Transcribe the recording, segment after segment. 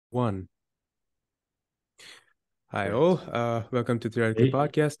One. Hi, Right. all. Welcome to Theoretically Hey.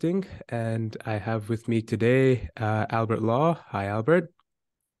 Podcasting. And I have with me today Albert Law. Hi, Albert.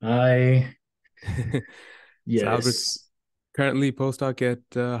 I So, Albert's yes. currently postdoc at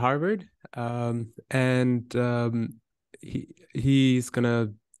Harvard. And he's going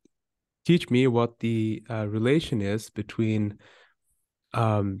to teach me what the relation is between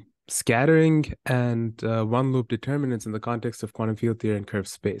scattering and one loop determinants in the context of quantum field theory and curved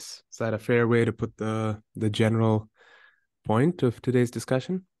space. Is that a fair way to put the general point of today's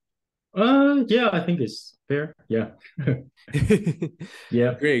discussion? Yeah, I think it's fair. Yeah.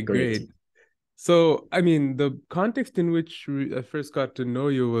 Yeah, Great, great. great. So, I mean, the context in which I first got to know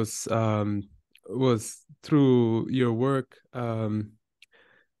you was through your work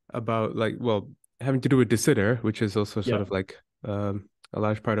about like, well, having to do with De Sitter, which is also sort Yeah. of like a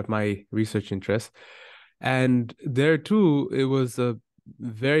large part of my research interest. And there too, it was a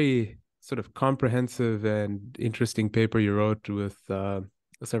very sort of comprehensive and interesting paper you wrote with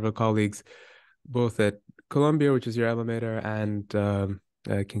several colleagues, both at Columbia, which is your alma mater, and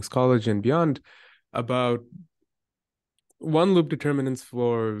King's College and beyond, about one loop determinants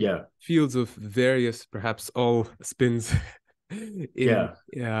for Yeah. fields of various, perhaps all spins in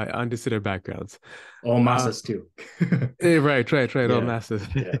Yeah. undecided backgrounds. All Uh, masses too. right, all Yeah. massive.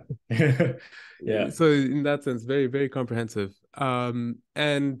 Yeah. Yeah. So in that sense, very, very comprehensive.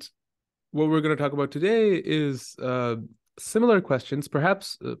 And what we're going to talk about today is similar questions.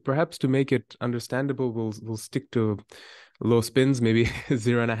 Perhaps to make it understandable, we'll stick to low spins, maybe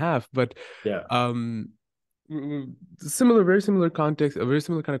 0.5. But Yeah. um, similar, very similar context, a very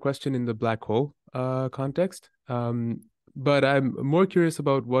similar kind of question in the black hole context. But I'm more curious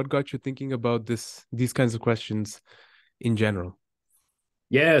about what got you thinking about these kinds of questions in general.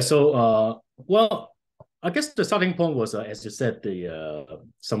 Yeah. Well, I guess the starting point was, as you said, the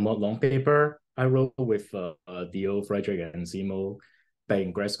somewhat long paper I wrote with Dio, Frederick, and Zemo back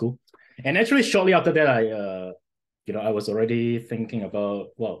in grad school. And actually, shortly after that, I was already thinking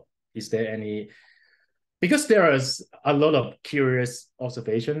about, well, is there any, because there is a lot of curious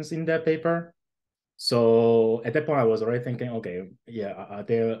observations in that paper. So at that point, I was already thinking, okay, yeah, are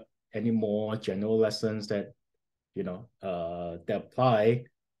there any more general lessons that apply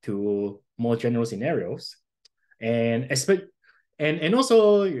to more general scenarios? And expect and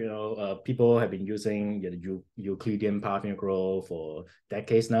also people have been using Euclidean path integral for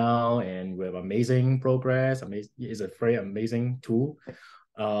decades now, and we have amazing progress. It's a very amazing tool.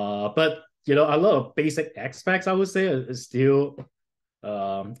 But a lot of basic aspects, I would say, is still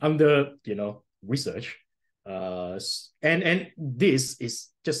under research. And this is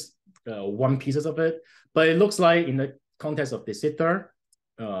just one pieces of it, but it looks like in the context of the sitter,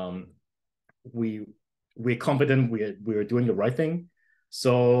 um, we we're confident we're doing the right thing.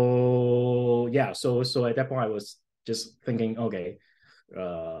 So yeah, so at that point I was just thinking, okay,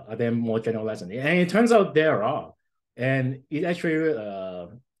 are there more general lessons? And it turns out there are, and it actually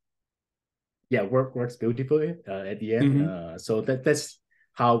works beautifully at the end. Hmm. So that's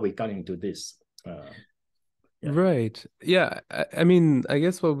how we got into this. Yeah, Right. Yeah. I mean, I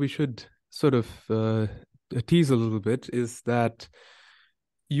guess what we should sort of tease a little bit is that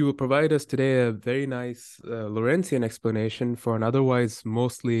you will provide us today a very nice Lorentzian explanation for an otherwise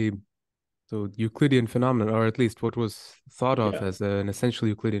mostly Euclidean phenomenon, or at least what was thought of yeah, as an essential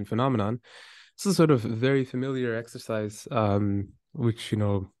Euclidean phenomenon. This is sort of very familiar exercise, which,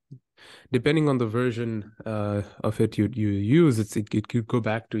 depending on the version of it you use, it could go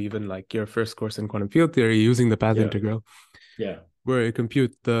back to even like your first course in quantum field theory using the path yeah, integral, yeah, where you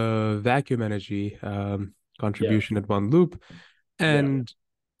compute the vacuum energy yeah, contribution at one loop. yeah, And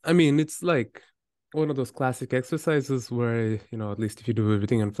I mean, it's like one of those classic exercises where, at least if you do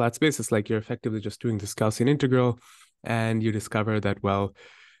everything in flat space, it's like you're effectively just doing this Gaussian integral, and you discover that, well,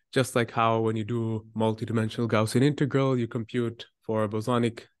 just like how when you do multidimensional Gaussian integral, you compute for a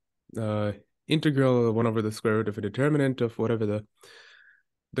bosonic uh, integral 1 over the square root of a determinant of whatever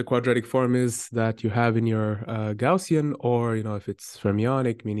the quadratic form is that you have in your Gaussian, or if it's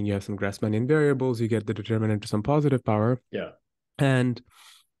fermionic, meaning you have some Grassmannian variables, you get the determinant to some positive power. yeah, And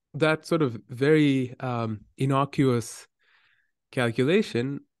that sort of very innocuous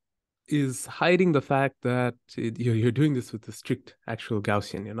calculation is hiding the fact that you're doing this with the strict actual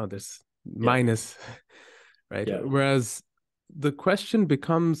Gaussian, there's yeah, minus, right? yeah, Whereas the question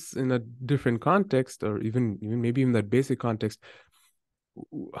becomes in a different context, or even maybe in that basic context,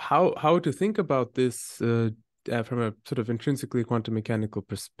 how to think about this from a sort of intrinsically quantum mechanical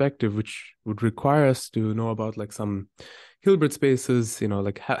perspective, which would require us to know about like some Hilbert spaces,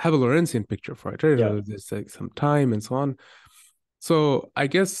 like have a Lorentzian picture for it, right? yeah, There's like some time and so on. So I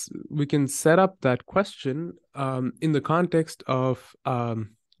guess we can set up that question in the context of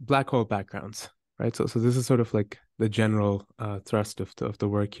black hole backgrounds, right? So this is sort of like the general thrust of the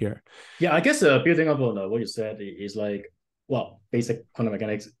work here. Yeah, I guess building up on what you said is like, well, basic quantum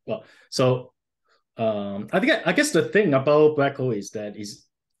mechanics. Well, so I guess the thing about black hole is that is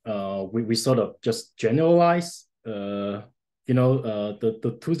we sort of just generalize the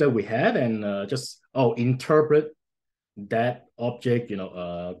tools that we have and just interpret that object,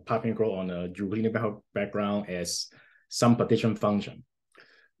 particle on a Euclidean background as some partition function.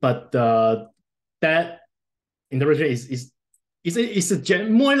 But that interpretation is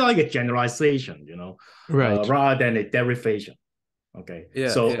more like a generalization, Right. rather than a derivation. Okay, Yeah,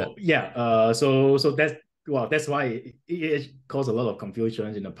 yeah. so yeah, so that's why it caused a lot of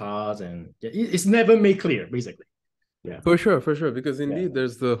confusions in the past, and it's never made clear, basically. Yeah, For sure, because yeah, indeed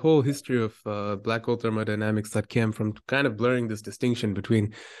there's the whole history of black hole thermodynamics that came from kind of blurring this distinction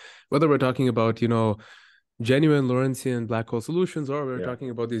between whether we're talking about, genuine Lorentzian black hole solutions, or we're yeah, talking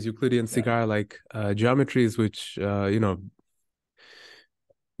about these Euclidean yeah, cigar-like geometries, which,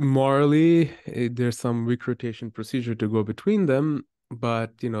 morally, there's some weak rotation procedure to go between them,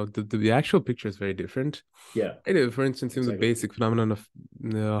 but, the actual picture is very different. yeah, For instance, in the exactly. basic phenomenon of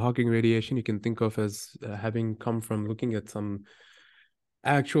Hawking radiation, you can think of as having come from looking at some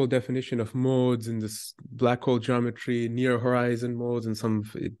actual definition of modes in this black hole geometry, near horizon modes and some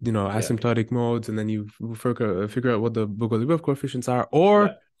Yeah, asymptotic modes, and then you figure out what the Bogoliubov coefficients are, or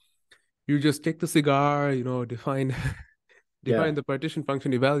yeah, you just take the cigar, define yeah, define the partition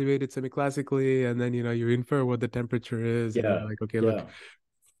function, evaluate it semi-classically, and then you infer what the temperature is, and you're yeah, like, okay, look, yeah,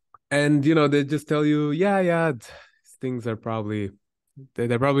 and they just tell you, yeah, yeah, things are probably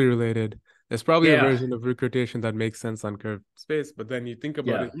they're probably related. There's probably a yeah, version of recruitation that makes sense on curved space, but then you think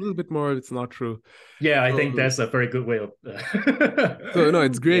about yeah, it a little bit more, it's not true. yeah. I think So, that's a very good way of no,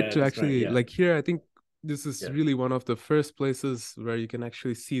 it's great yeah, to that's right. actually Yeah, like here. I think this is yeah, really one of the first places where you can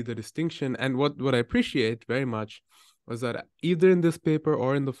actually see the distinction. And what I appreciate very much was that either in this paper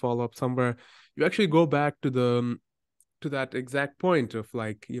or in the follow-up somewhere, you actually go back to that exact point of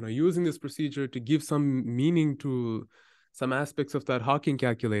like using this procedure to give some meaning to some aspects of that Hawking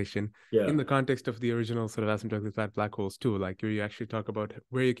calculation yeah, in the context of the original sort of asymptotically flat black holes too, like where you actually talk about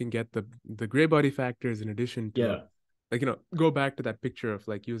where you can get the gray body factors in addition to yeah, like go back to that picture of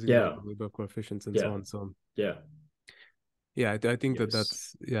like using the yeah, Bogoliubov coefficients and so yeah, on. So yeah. yeah, I think that Yes.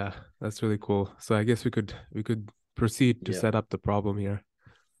 that's yeah, that's really cool. So I guess we could proceed to Yeah. set up the problem here.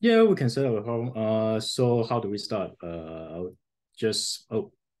 Yeah, we can set up a home. So how do we start? I'll just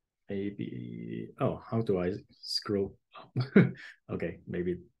maybe how do I scroll up? Okay,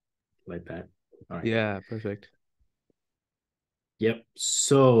 maybe like that. All right. Yeah, perfect. Yep.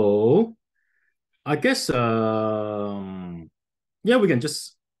 So I guess yeah, we can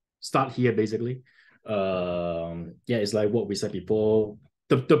just start here basically. Yeah, it's like what we said before.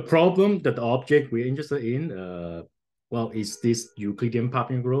 The problem that the object we're interested in, well, is this Euclidean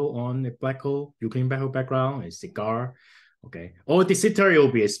particle growth on a black hole, Euclidean black hole background, a cigar, okay, or the scenario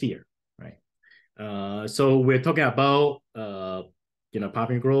will be a sphere, right? So we're talking about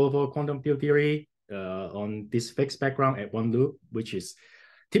particle growth for quantum field theory on this fixed background at one loop, which is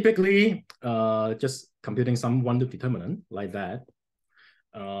typically just computing some one loop determinant like that.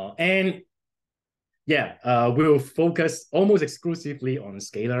 And yeah, we'll focus almost exclusively on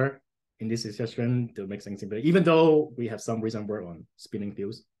scalar in this session to make things simpler, even though we have some recent work on spinning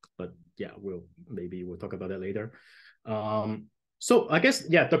fields. But yeah, we'll talk about that later. So I guess,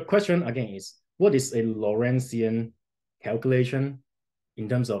 yeah, the question again is, what is a Lorentzian calculation in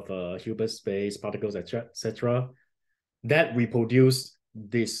terms of Hilbert space, particles, etc., that reproduce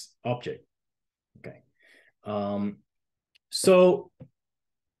this object? Okay. Um, so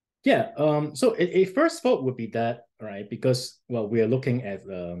yeah, so a first thought would be that, right? Because well, we are looking at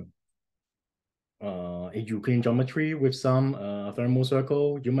a Euclidean geometry with some thermal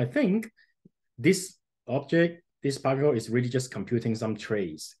circle. You might think this object, this particle, is really just computing some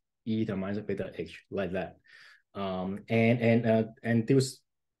trace, e to the minus beta h, like that. And this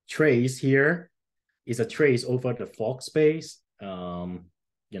trace here is a trace over the Fock space. You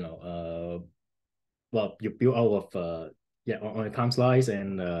know, well, you build out of yeah, on a time slice,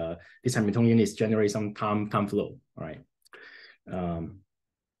 and this Hamiltonian is generate some time flow. All right. Um,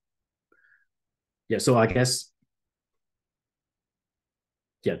 yeah. So I guess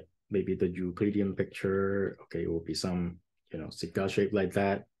yeah, maybe the Euclidean picture. Okay, it will be some cigar shape like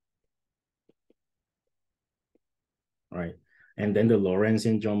that. All right. And then the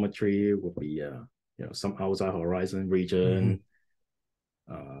Lorentzian geometry would be some outside horizon Mhm. region,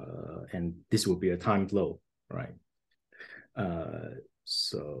 and this will be a time flow, right? Uh,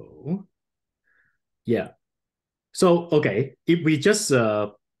 so yeah. So okay, if we just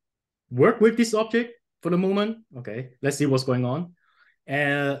work with this object for the moment, okay, let's see what's going on.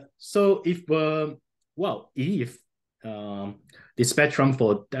 And so if well, if the spectrum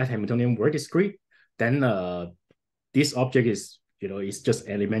for that Hamiltonian were discrete, then this object is, it's just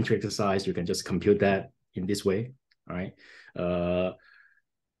elementary exercise. You can just compute that in this way, all right? Uh,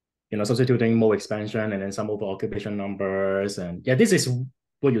 substituting mode expansion and then some over occupation numbers, and yeah, this is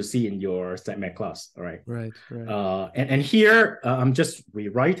what you see in your StatMat class, all right? Right, right, And here I'm just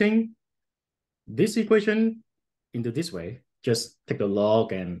rewriting this equation into this way. Just take the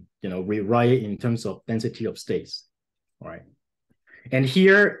log and rewrite it in terms of density of states, all right? And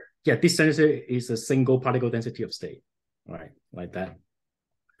here, yeah, this density is a single particle density of state, all right, like that.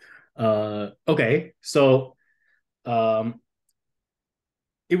 Okay, so um,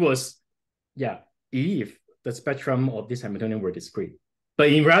 it was, yeah, if the spectrum of this Hamiltonian were discrete.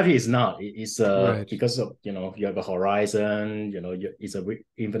 But in reality, it's not. It's right, because of, you have a horizon, it's a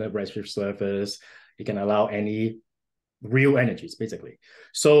infinite redshift surface. It can allow any real energies, basically.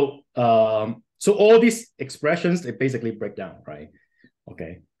 So all these expressions, they basically break down, right?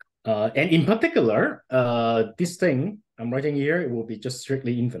 Okay. And in particular, this thing I'm writing here, it will be just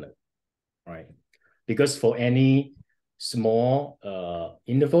strictly infinite, right? Because for any small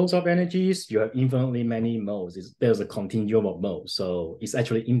intervals of energies, you have infinitely many modes. There's a continuum of modes, so it's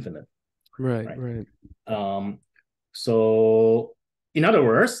actually infinite, right, right? right, Um, so in other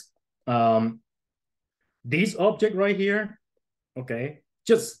words, this object right here, okay,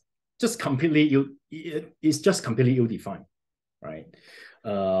 just completely it's just completely ill-defined, right?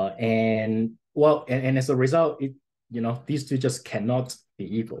 And as a result, these two just cannot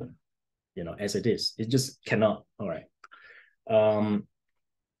be equal, as it is. It just cannot. All right. Um,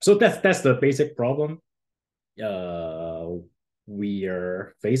 so that's the basic problem uh, we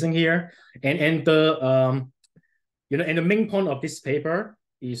are facing here, and the main point of this paper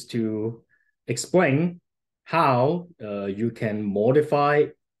is to explain how you can modify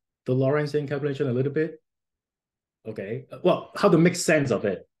the Lorentzian calculation a little bit. Okay, well, how to make sense of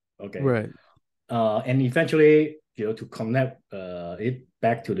it. Okay, right. and eventually, to connect it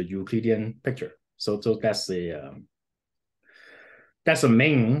back to the Euclidean picture. So that's the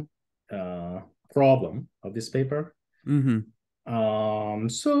main uh, problem of this paper. Mm-hmm.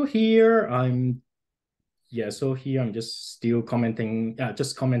 So here I'm yeah. So here I'm just still commenting.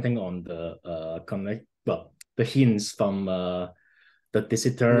 Just commenting on the connect. Well, the hints from the De From the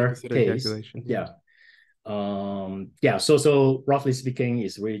Sitter consider case. calculation, yeah. Yeah. Yeah. So roughly speaking,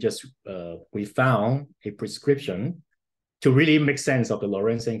 is really just we found a prescription to really make sense of the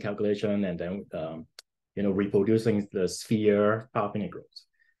Lorentzian calculation, and then reproducing the sphere path integrals,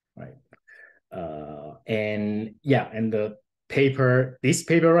 right? And yeah, and this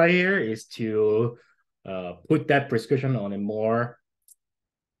paper right here is to put that prescription on a more,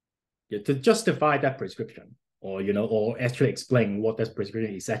 to justify that prescription, or actually explain what that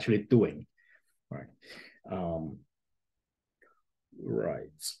prescription is actually doing, right? Um,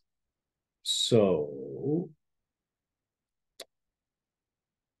 right. So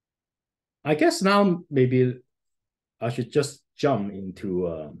I guess now maybe I should just jump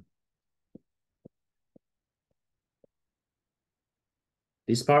into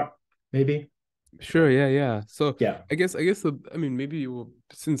this part, maybe. Sure, yeah, yeah. So Yeah, I mean, maybe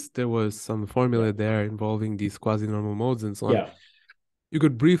since there was some yeah, formula there involving these quasi-normal modes and so on, yeah. you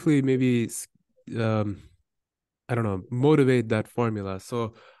could briefly maybe, um, I don't know, motivate that formula.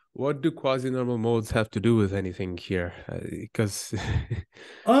 So what do quasi-normal modes have to do with anything here? Because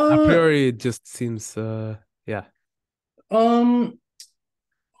a Uh, priori it just seems, yeah, um,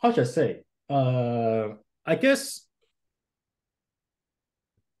 how should I say? I guess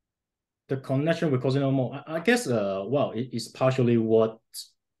the connection with Cosimo, I guess, well, it is partially what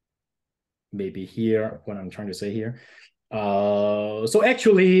maybe here, what I'm trying to say here. So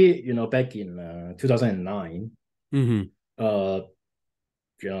actually, back in 2009, mm-hmm. uh,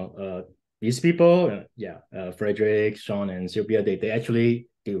 you know, these people, Frederick, Sean, and Sylvia, they actually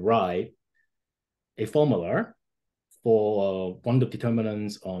derived a formula for one of the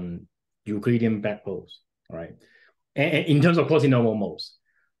determinants on Euclidean backpoles, right? And in terms of quasi-normal modes.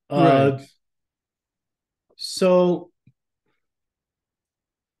 Right. Uh, so,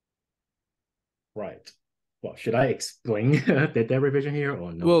 right. Well, should I explain the derivation here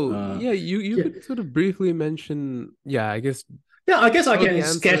or no? Well, yeah, you Yeah, could sort of briefly mention, yeah, I guess yeah. I guess I how the can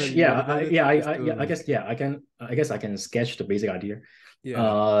answer sketch. and Yeah, motivability just yeah. I to, guess yeah. I can. I guess I can sketch the basic idea.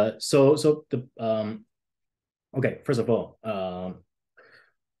 yeah. So the Okay. First of all,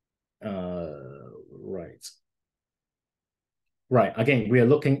 right. right. Again, we are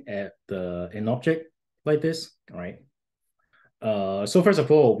looking at an object like this, all right? So first of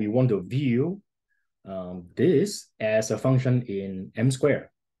all, we want to view this as a function in m squared,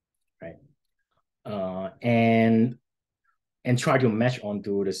 right? And try to match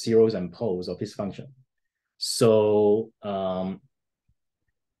onto the zeros and poles of this function. So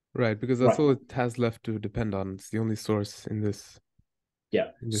Right, because that's right, all it has left to depend on. It's the only source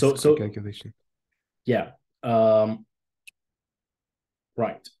yeah. in this So calculation. yeah,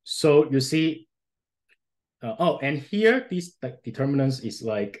 right. So you see, oh, and here these like determinants is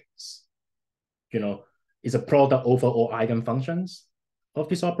like, you know, is a product over all eigenfunctions of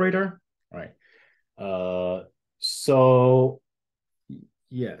this operator, right? So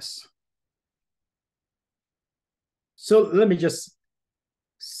yes. So let me just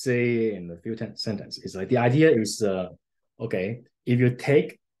say in a few sentences. It's like the idea is, okay, if you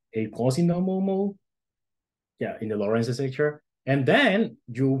take a quasi-normal mode, yeah, in the Lorentz signature, and then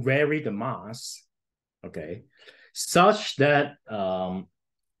you vary the mass, okay, such that all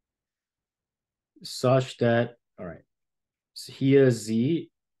right, so here z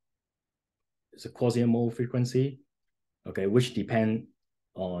is a quasi-mode frequency, okay, which depend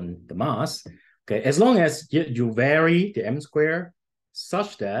on the mass. Okay, as long as you vary the m square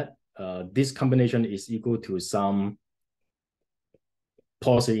such that this combination is equal to some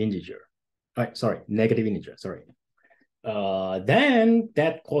positive integer, right? Sorry, negative integer. Sorry. Then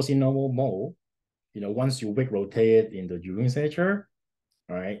that quasi-normal mode, once you wig rotate it in the Ewing signature,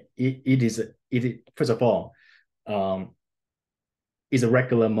 all right, it first of all, um, is a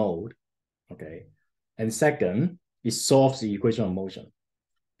regular mode, okay, and second, it solves the equation of motion.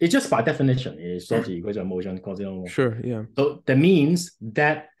 It's just by definition, it solves the equation of motion, quasi-normal motion. Sure, yeah. So that means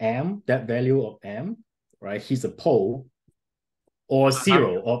that m, that value of m, right, is a pole or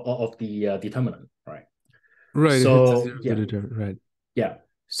zero of the determinant, right? Right, if it's a So zero to yeah, determine, right. yeah.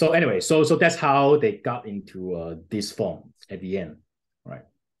 So anyway, so that's how they got into this form at the end, right?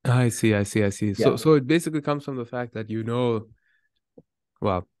 I see, I see, I see. So Yeah, so it basically comes from the fact that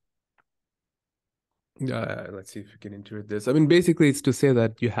well, let's see if we can intuit this. I mean, basically, it's to say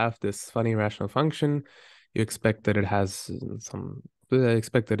that you have this funny rational function. You expect that it has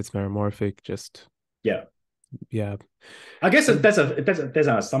expect that it's meromorphic. Just yeah. yeah, I guess and that's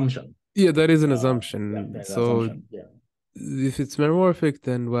an assumption. yeah, that is an Yeah, assumption. that's an So assumption. Yeah, if it's meromorphic,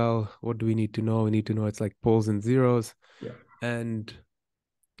 then well, what do we need to know? We need to know it's like poles and zeros, yeah, and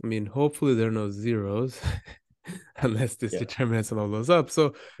I mean, hopefully there are no zeros. Unless this yeah, determinant somehow blows up.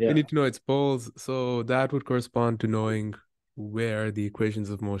 So we yeah, need to know its poles. So that would correspond to knowing where the equations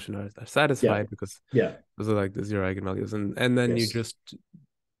of motion are yeah, satisfied because yeah. those are like the zero eigenvalues. And then you Yes, just,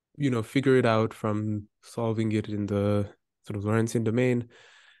 figure it out from solving it in the sort of Lorentzian domain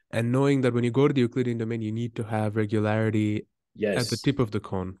and knowing that when you go to the Euclidean domain, you need to have regularity at the yes, tip of the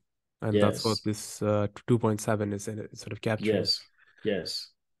cone. And that's what yes, this 2.7 is sort of capturing. yes, yes.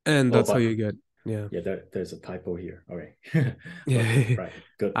 And Oh, that's how you but get, yeah. yeah, there's a typo here. Okay. Okay, Yeah. right.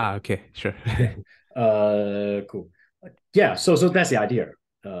 Good. Ah, okay, sure. Yeah. Cool. Yeah, so that's the idea.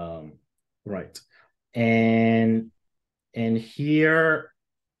 Um, right. And here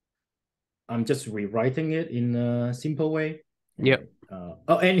I'm just rewriting it in a simple way. All Yep. right.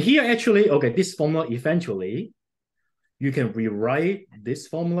 Oh, and here actually, okay, this formula eventually you can rewrite this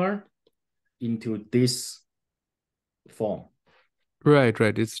formula into this form. Right,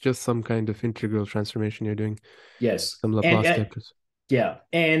 right. It's just some kind of integral transformation you're doing, Yes. some And Laplace calculus. yeah,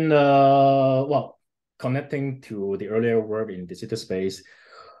 and well, connecting to the earlier work in the zeta space,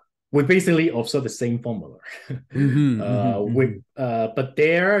 we basically observe the same formula. Mm-hmm, mm-hmm, mm-hmm. But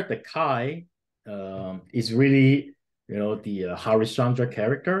there, the chi is really, the Harish-Chandra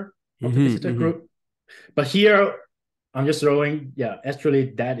character of the Mm-hmm, visitor mm-hmm. group. But here, I'm just throwing, yeah,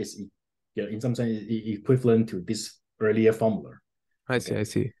 actually, that is, yeah, in some sense, equivalent to this earlier formula. I see, I Okay.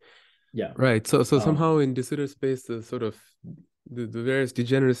 see. Yeah. Right. So Um, somehow in de Sitter space, the sort of the various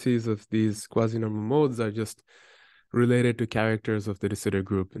degeneracies of these quasi-normal modes are just related to characters of the de Sitter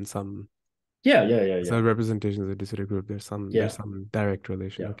group in some yeah, yeah, yeah, yeah. representations of the de Sitter group. There's Yeah. some direct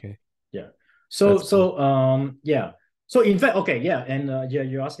relation. Yeah. Okay. Yeah. That's cool. Yeah. So in fact, okay, yeah, and yeah,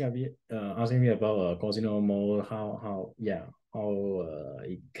 you're asking me about Cosino mode, how yeah, how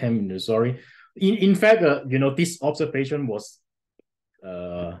it came into story. In fact, this observation was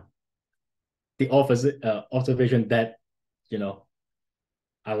uh the opposite observation that you know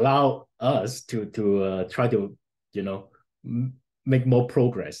allow us to try to you know make more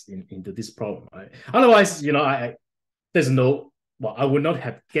progress into this problem. Right? Otherwise, I there's no well, I would not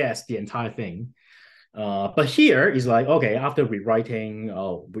have guessed the entire thing. But here is like, okay, after rewriting,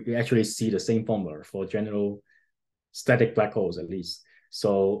 we actually see the same formula for general static black holes at least.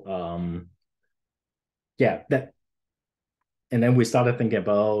 So yeah, that, and then we started thinking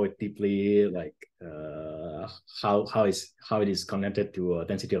about it deeply, like how it is connected to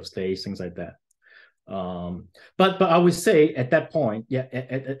density of states, things like that. But I would say at that point, yeah,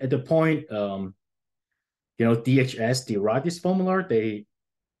 at the point, DHS derived this formula, their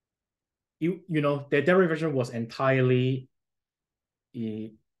derivation was entirely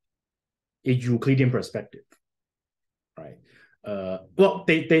a Euclidean perspective, right? Well,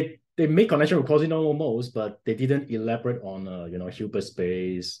 they make connection with quasi-normal modes, but they didn't elaborate on Hilbert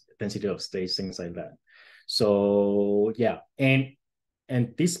space, density of states, things like that. So yeah, and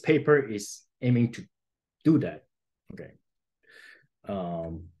this paper is aiming to do that. Okay.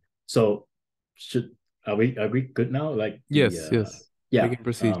 So should are we good now? Like the Yes, yes. We yeah can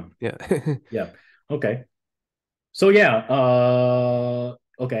proceed. Yeah. yeah, okay. So yeah,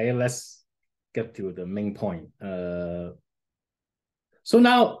 okay, let's get to the main point. So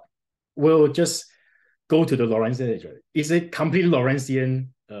now we'll just go to the Lorentzian. Is it completely Lorentzian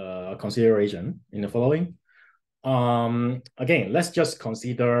consideration in the following? Again, let's just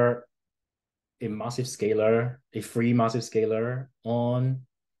consider a massive scalar, a free massive scalar on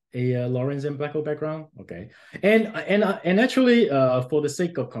a Lorentzian black hole background. Okay, and actually, for the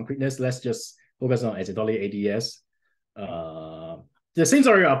sake of concreteness, let's just focus on asymptotic ADS. The same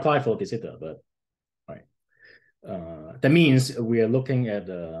story apply for de Sitter, but right. That means we are looking at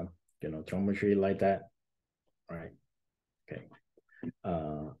geometry like that, right? Okay.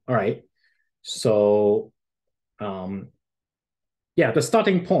 All right. So, yeah, the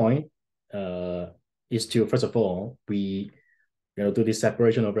starting point is to first of all we do this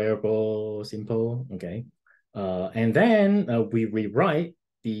separation of variable simple, okay, and then we rewrite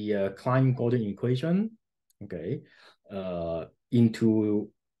the Klein-Gordon equation, okay,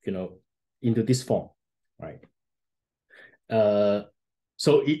 into into this form, right?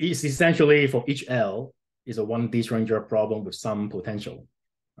 So it's essentially for each L is a 1D Schrödinger problem with some potential,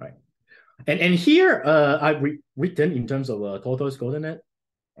 right? And here I've written in terms of a tortoise coordinate,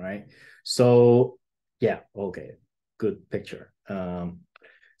 right? So yeah, okay, good picture.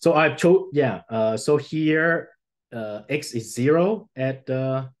 So I've chose, yeah. So here x is 0 at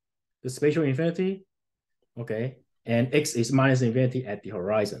the spatial infinity, okay, and x is minus infinity at the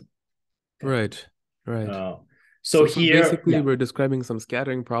horizon. Okay. Right, right. Uh, so So here, basically yeah, we're describing some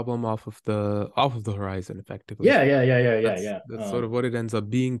scattering problem off of the horizon effectively. yeah. That's sort of what it ends up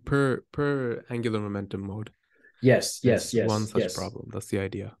being per angular momentum mode. Yes, There's yes, one yes, such yes, problem. That's the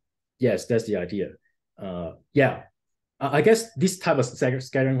idea. yes. That's the idea. Yeah, I guess this type of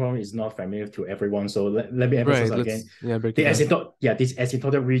scattering problem is not familiar to everyone. So let me emphasize Right, again. let's break it down. This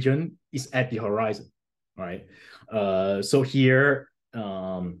asymptotic region is at the horizon, right? So here,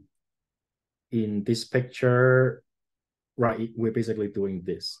 in this picture, right, we're basically doing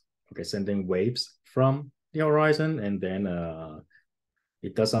this. Okay, sending waves from the horizon, and then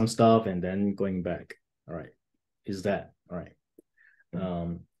it does some stuff, and then going back. All right, is that all right?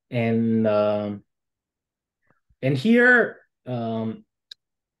 Um, and um, and here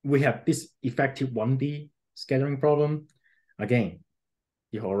we have this effective 1D scattering problem. Again,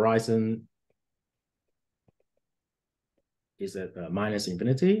 the horizon is at minus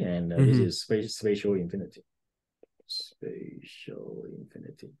infinity, and this Mm-hmm. is spatial infinity. Spatial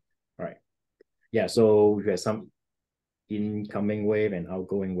infinity. All right. Yeah, so we have some incoming wave and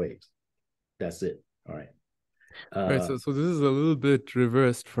outgoing waves. That's it. All right. Right, so this is a little bit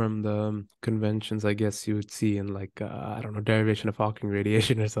reversed from the conventions I guess you would see in like I don't know, derivation of Hawking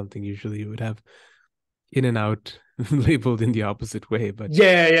radiation or something. Usually you would have in and out labeled in the opposite way, but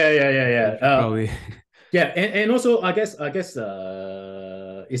Yeah. we should probably Yeah, and also I guess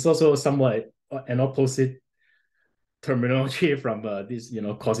it's also somewhat an opposite terminology from these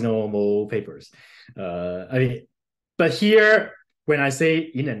quasi-normal papers. I mean, but here when I say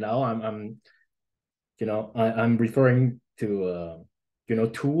in and out, I'm referring to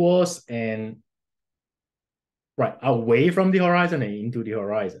towards and right away from the horizon and into the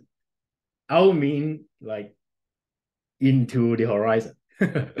horizon. I mean like into the horizon.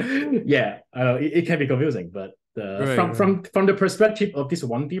 Yeah, I know it can be confusing, but right, from right. from the perspective of this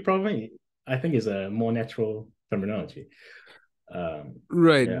 1D problem, I think it's a more natural terminology.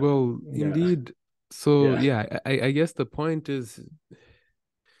 Right. Yeah, Well, yeah, indeed. So yeah, yeah, I guess the point is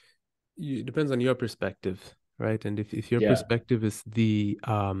it depends on your perspective, right? And if your yeah, perspective is the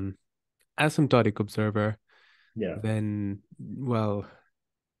asymptotic observer, yeah, then well,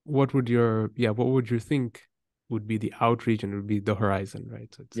 what would you think would be the out region would be the horizon, right?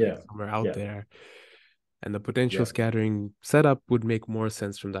 So it's like yeah, somewhere out yeah, there. And the potential yeah, scattering setup would make more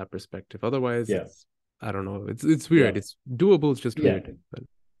sense from that perspective. Otherwise, yeah, it's I don't know. It's weird. Yeah, It's doable. It's just yeah, weird. But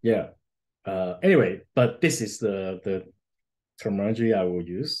yeah. Anyway, but this is the terminology I will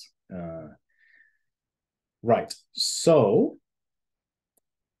use. Right. So,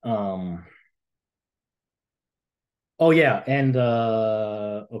 um, oh yeah, and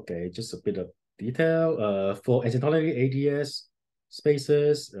okay, just a bit of detail. For asymptotic ADS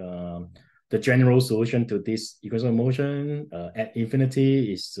spaces, the general solution to this equation of motion at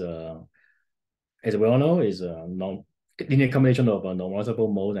infinity is, as we all know, is a non linear combination of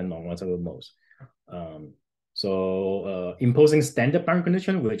normalizable modes and non-normalizable modes. Um, imposing standard boundary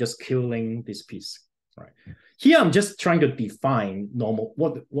condition, we're just killing this piece. Right. Here, I'm just trying to define normal,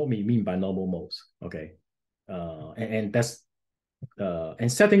 what we mean by normal modes. Okay. And that's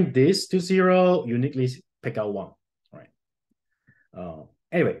and setting this to 0, uniquely pick out one. Right.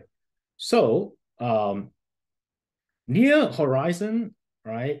 Anyway, so near horizon,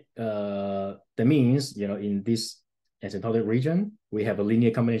 right? That means, in this asymptotic region, we have a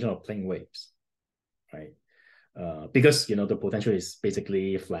linear combination of plane waves, right? Because the potential is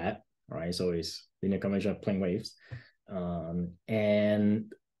basically flat, right? So it's linear combination of plane waves, and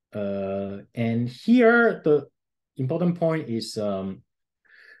here the important point is,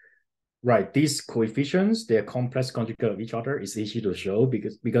 right, these coefficients, they're complex conjugate of each other. It's easy to show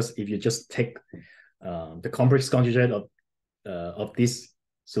because if you just take the complex conjugate of this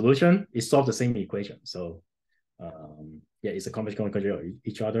solution, it solves the same equation. So yeah, it's a complex conjugate of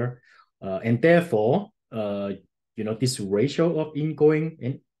each other, and therefore, this ratio of ingoing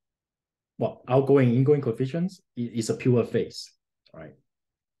and outgoing ingoing coefficients is a pure phase, right?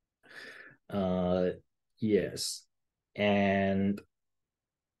 Yes, and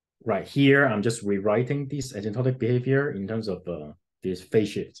right here, I'm just rewriting this asymptotic behavior in terms of this phase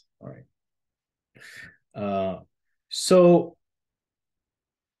shift. All right. So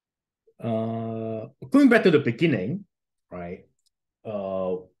going back to the beginning, right?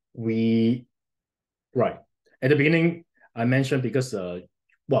 Uh, we right at the beginning I mentioned because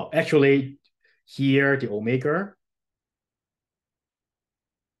actually here the omega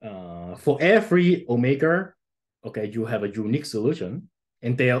for every omega, okay, you have a unique solution,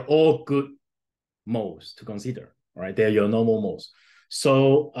 and they are all good modes to consider, right? They are your normal modes.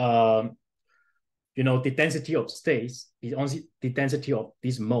 So the density of states, the density of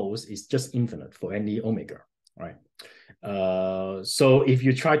these modes is just infinite for any omega, right? So if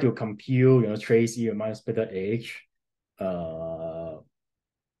you try to compute, trace E minus beta H, that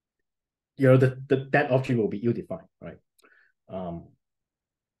object will be ill-defined, right?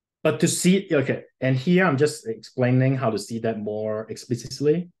 But to see, okay, and here I'm just explaining how to see that more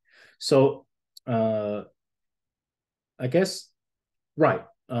explicitly. So I guess, right.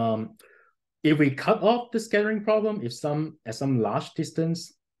 If we cut off the scattering problem, at some large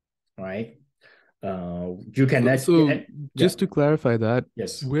distance, right? You can so yeah, just to clarify that,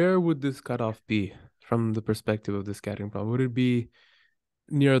 yes, where would this cutoff be from the perspective of the scattering problem? Would it be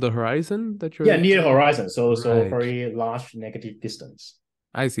near the horizon that yeah, you're near horizon. So right? very large negative distance.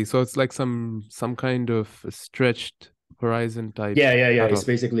 I see. So it's like some kind of stretched horizon type Yeah. It's cutoff.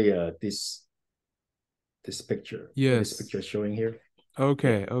 basically this picture, what this Yes. picture is showing here. Yeah,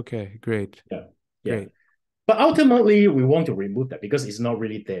 Okay. Okay. Great. yeah, yeah. Great. But ultimately, we want to remove that because it's not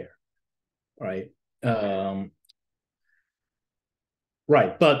really there, right? Um,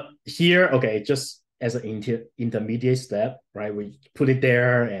 right. But here, okay, just as an intermediate step, right? We put it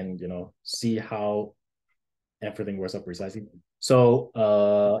there and see how everything works out precisely. So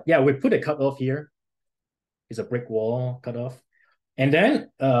yeah, we put a cutoff here. It's a brick wall cutoff, and then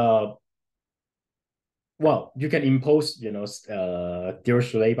you can impose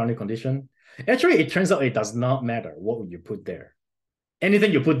Dirichlet boundary condition. Actually, it turns out it does not matter what you put there.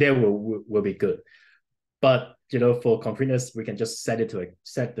 Anything you put there will be good. But for completeness, we can just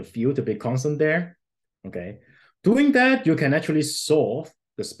set the field to be constant there. Okay, doing that, you can actually solve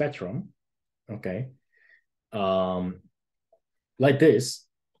the spectrum. Okay, like this.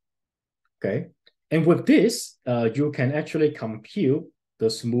 Okay, and with this, you can actually compute the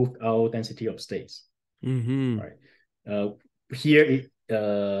smooth out density of states. Mm-hmm. Right. Here it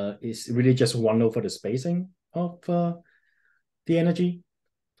is really just 1 over the spacing of the energy.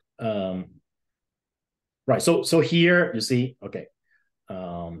 Right. So here you see, okay.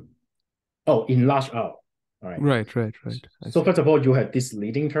 In large R. All right. Right. Right. Right. I So see. first of all, you have this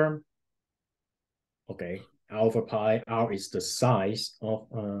leading term. Okay. R over pi. R is the size of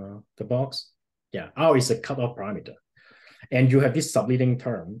the box. Yeah. R is a cutoff parameter. And you have this subleading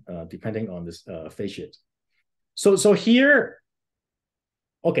term depending on this phase shift. So here,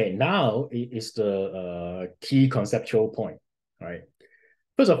 okay, now is the key conceptual point, right?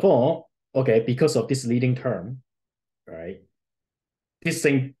 First of all, okay, because of this leading term, right? This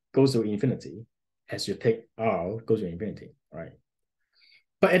thing goes to infinity as you take R goes to infinity, right?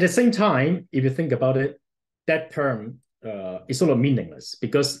 But at the same time, if you think about it, that term is sort of meaningless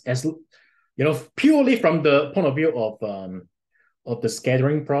because as you know, purely from the point of view of the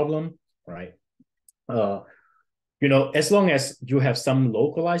scattering problem, right? Uh, you know, as long as you have some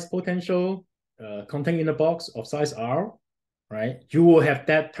localized potential contained in a box of size R, right, you will have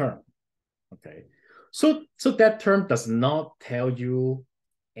that term. Okay, so that term does not tell you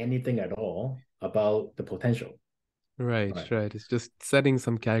anything at all about the potential, Right, right? right. It's just setting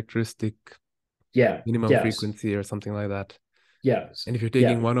some characteristic Yeah, minimum yes, frequency or something like that. yes, And if you're taking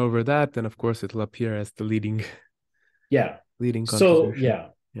yeah, one over that, then of course it'll appear as the leading yeah. leading So contribution. yeah,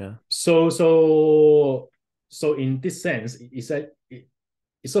 Yeah. so in this sense, it's that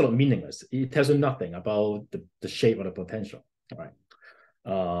it's sort of meaningless. It tells you nothing about the shape of the potential, right?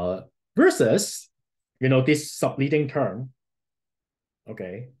 Uh, versus, you know, this subleading term,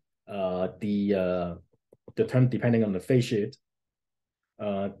 okay, the term depending on the phase shift,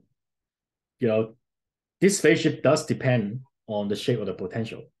 uh, you know, this phase shift does depend on the shape of the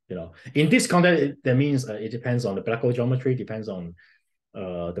potential. You know, in this context, that means it depends on the black hole geometry, depends on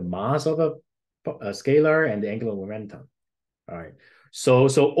the mass of a scalar and the angular momentum. All right. So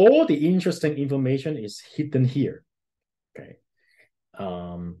all the interesting information is hidden here. Okay.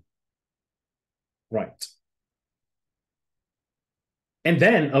 Um, right. And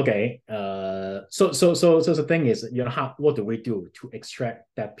then okay. So the thing is, you know, what do we do to extract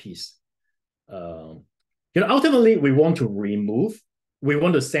that piece? Um, you know, ultimately we want to remove, we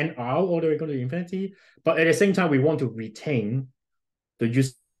want to send out all the way to infinity, but at the same time we want to retain the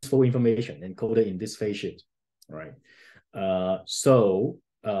useful information encoded in this phase shift, right? So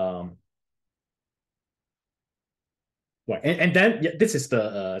right, and then yeah, this is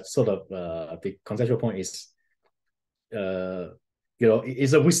the sort of the conceptual point is uh, you know,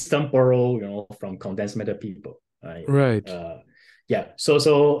 is a wisdom borrow, you know, from condensed matter people, right? Right. Yeah,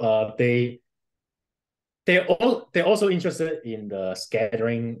 they're also interested in the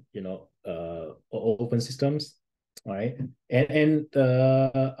scattering, you know, open systems, right? And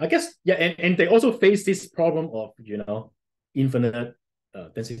I guess yeah, and they also face this problem of, you know, infinite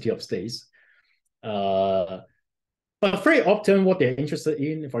density of states. Uh, but very often, what they're interested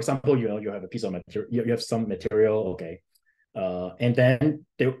in, for example, you know, you have a piece of material, you have some material, okay, and then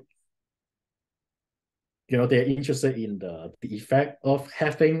they, you know, they're interested in the effect of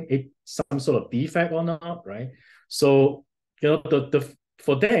having it some sort of defect or not, right? So you know, the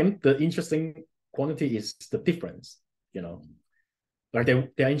for them the interesting quantity is the difference, you know, like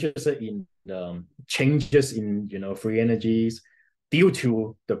they're interested in changes in, you know, free energies due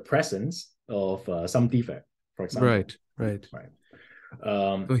to the presence of some defect, for example, Right. Right. right?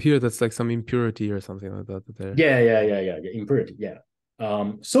 So here that's like some impurity or something like that there. Yeah, impurity, yeah.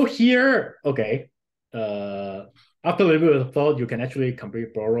 So here, okay, uh, after a little bit of thought, you can actually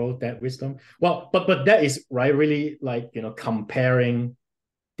completely borrow that wisdom. Well, but that is right, really like, you know, comparing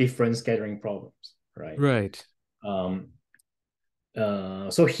different scattering problems, right? Right. Um,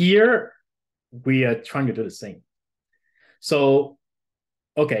 so here we are trying to do the same. So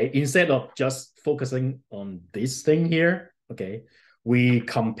okay, instead of just focusing on this thing here, okay, we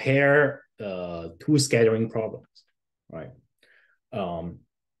compare two scattering problems, right? Um,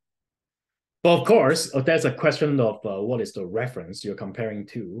 but of course, that's a question of what is the reference you're comparing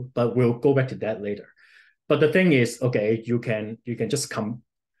to. But we'll go back to that later. But the thing is, okay, you can just come.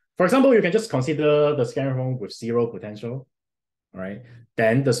 For example, you can just consider the scattering problem with zero potential, right?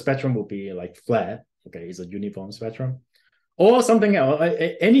 Then the spectrum will be like flat. Okay, it's a uniform spectrum, or something else,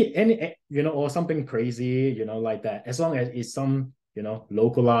 any you know, or something crazy, you know, like that. As long as it's some, you know,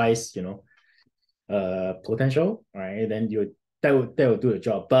 localized, you know, potential, right? Then you that will do the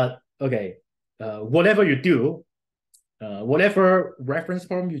job. But okay, whatever you do, whatever reference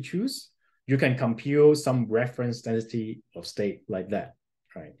form you choose, you can compute some reference density of state like that,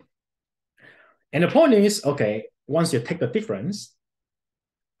 right? And the point is, okay, once you take the difference,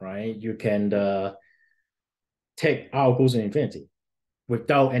 right, you can take R goes to infinity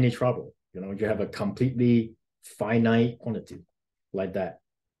without any trouble. You know, you have a completely finite quantity like that.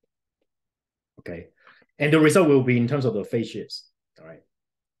 Okay. And the result will be in terms of the phase shifts. All right.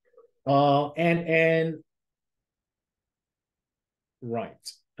 And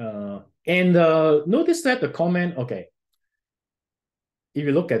right. And notice that the comment, okay, if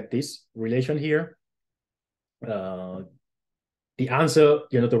you look at this relation here, uh, the answer,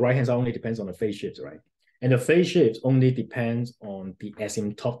 you know, the right hand side only depends on the phase shifts, right? And the phase shifts only depends on the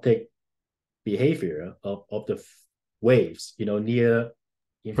asymptotic behavior of the waves, you know, near Right.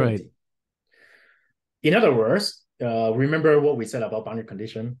 infinity. in other words, remember what we said about boundary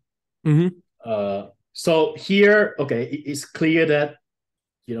condition. Mm-hmm. So here, okay, it's clear that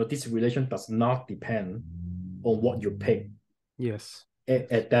this relation does not depend on what you pick Yes.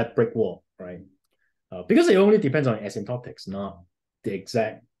 at that brick wall, right? Because it only depends on asymptotics, not the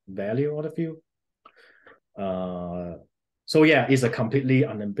exact value of the field. So yeah, it's a completely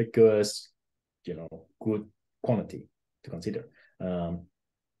unambiguous, good quantity to consider.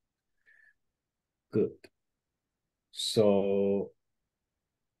 Good. So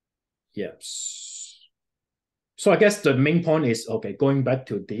yeah. So I guess the main point is, okay, going back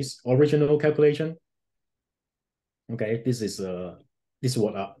to this original calculation. Okay, this is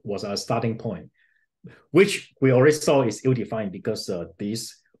what was our starting point, which we already saw is ill-defined because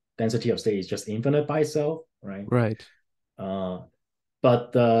this density of state is just infinite by itself, right? Right. Uh,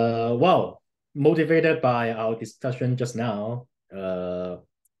 but well, motivated by our discussion just now, the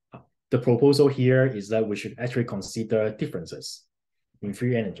proposal here is that we should actually consider differences in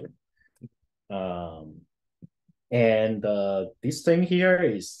free energy. Um, and this thing here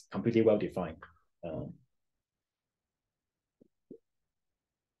is completely well defined.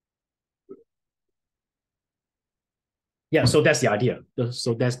 Yeah, so that's the idea.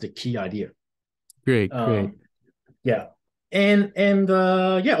 So that's the key idea. Great, great. Um, yeah, and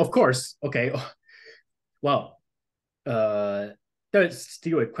yeah, of course. Okay, well, there's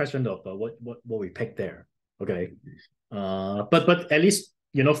still a question of what we pick there. Okay, but at least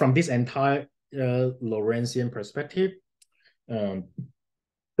from this entire Lorentzian perspective, um,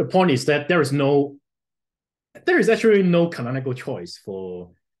 the point is that there is actually no canonical choice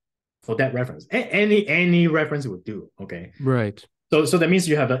for that reference. Any reference would do. Okay, Right. so that means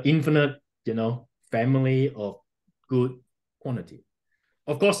you have an infinite family of good quantity.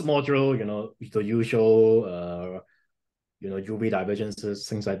 Of course, modulo, the usual UV divergences,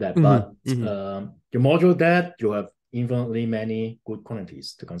 things like that. Mm-hmm. But Mm-hmm. you module that, you have infinitely many good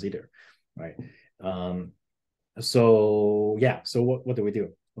quantities to consider, right? So yeah, so what do we do?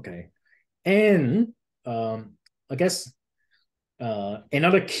 Okay, and I guess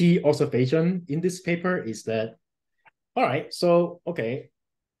another key observation in this paper is that, all right, so okay,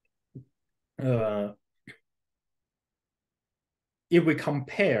 uh, if we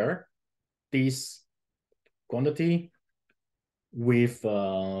compare this quantity with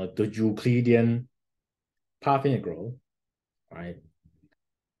the Euclidean path integral, right?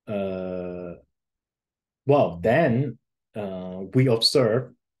 Uh, well, then we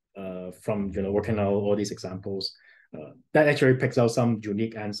observe from working out all these examples that actually picks out some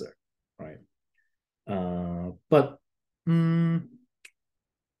unique answer, right? But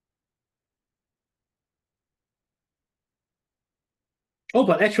oh,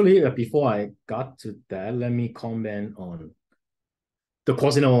 but actually, before I got to that, let me comment on the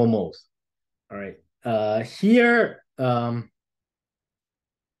quasi-normal modes. All right. Here, okay.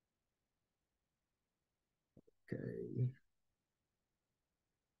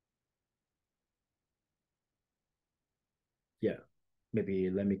 Yeah, maybe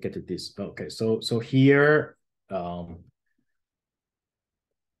let me get to this. Okay, so here,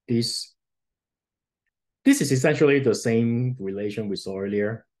 this this is essentially the same relation we saw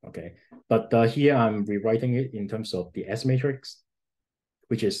earlier. Okay, but here I'm rewriting it in terms of the S matrix,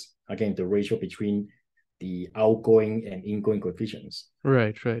 which is again the ratio between the outgoing and ingoing coefficients.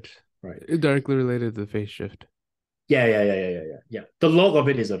 Right, right. Right. Directly related to the phase shift. Yeah. The log of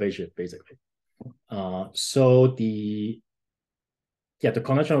it is a phase shift basically. So the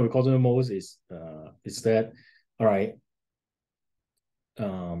connection with cosine modes is that, all right,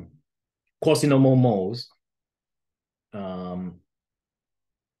 quasi-normal modes,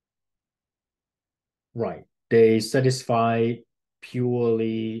 right, they satisfy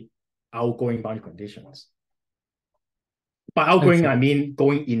purely outgoing boundary conditions. By I outgoing, see. I mean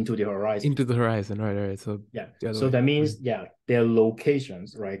going into the horizon. Into the horizon. Right, right. So Yeah. the other So way. that means, Mhm. yeah, their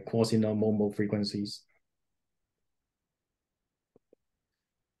locations, right, quasi-normal mode frequencies,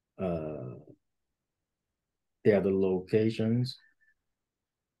 uh, they are the locations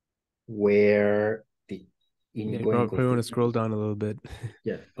where the Yeah, you ingoing probably want to scroll coefficient. down a little bit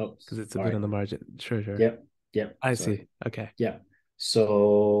Yeah. Oh, because it's a all bit right. on the margin. Sure, sure. Yep. I Sorry. see. Okay. Yeah.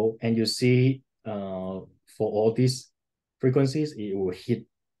 So, and you see, for all these frequencies, it will hit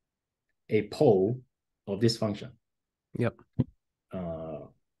a pole of this function. Yep. Uh,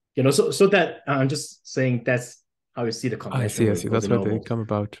 so that I'm just saying that's how you see the I see. connection I with see. That's where they quasi-normals. come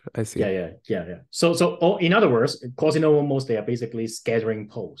about. I see. Yeah. So in other words, quasi-normals, they are basically scattering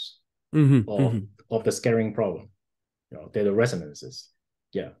poles Mm-hmm. of Mm-hmm. of the scattering problem. They're the resonances.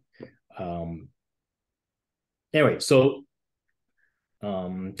 Yeah. Anyway, so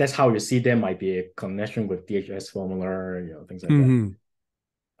That's how you see there might be a connection with DHS formula, things like that. Hmm.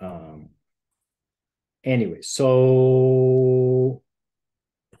 Um, anyway, so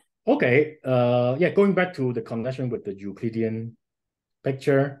okay, yeah, going back to the connection with the Euclidean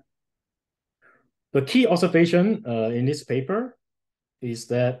picture, the key observation in this paper is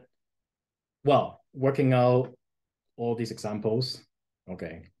that, well, working out all these examples,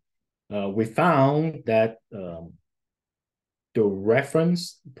 okay, we found that the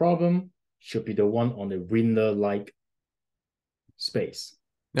reference problem should be the one on the Wiener-like space.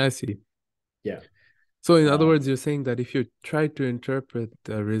 I see. Yeah. So in other Uh, words, you're saying that if you try to interpret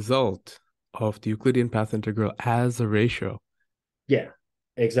the result of the Euclidean path integral as a ratio yeah,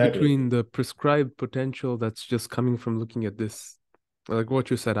 exactly. between the prescribed potential that's just coming from looking at this, like what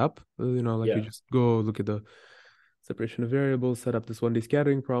you set up, like you Yeah. just go look at the separation of variables, set up this 1D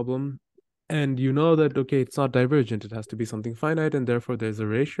scattering problem, and you know that, okay, it's not divergent, it has to be something finite, and therefore there's a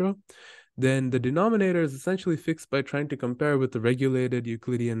ratio, then the denominator is essentially fixed by trying to compare with the regulated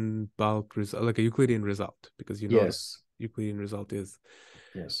Euclidean bulk result, like a Euclidean result, because you know what Yes. Euclidean result is.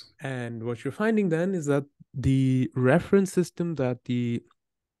 Yes. And what you're finding then is that the reference system that the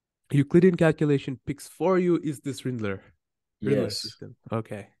Euclidean calculation picks for you is this Rindler Yes. system.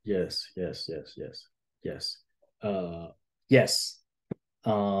 Okay. Yes. Yes. Yes. Yes. Yes. Uh, yes.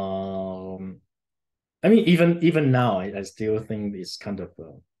 Um, I mean, even now, I still think it's kind of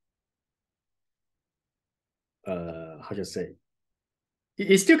how to say,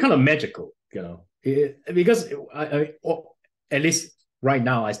 it's still kind of magical, because or at least right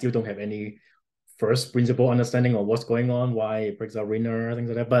now, I still don't have any first principle understanding of what's going on, why it breaks out Rayner, things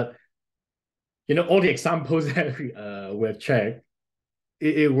like that. But all the examples that we've checked,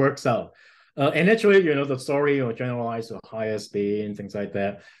 it works out. And actually, the story or generalized or higher spin, things like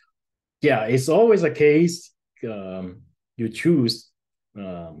that. Yeah, it's always a case. You choose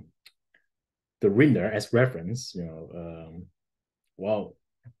um, the Rayner as reference. Well,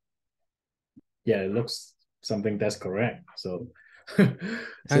 yeah, it looks something that's correct. So, so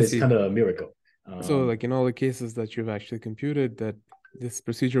I it's see. kind of a miracle. So, Um, like in all the cases that you've actually computed, that this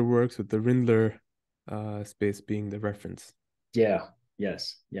procedure works with the Rindler space being the reference. yeah,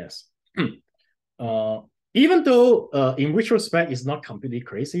 yes, yes. uh, Even though in retrospect it's not completely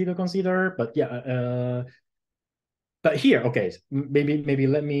crazy to consider, but yeah, but here, okay, maybe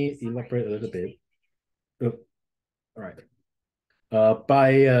let me elaborate a little bit. All right.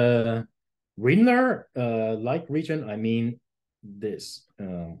 By Wiener like region, I mean this.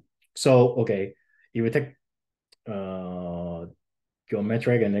 So okay, if you take uh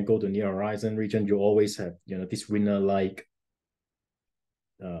geometric and then go to near horizon region, you always have this Wiener like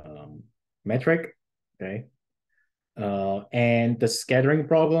metric. Okay. And the scattering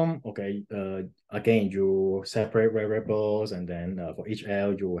problem, okay, again, you separate variables, and then for each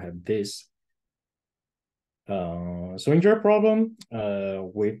L, you have this Schrödinger problem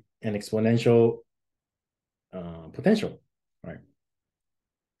with an exponential potential, right?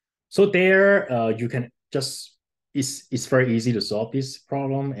 So there, you can just it's very easy to solve this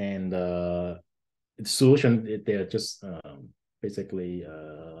problem, and the solution they're just basically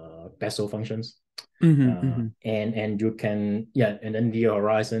Bessel functions. Hmm. Hmm. And you can, yeah, and then the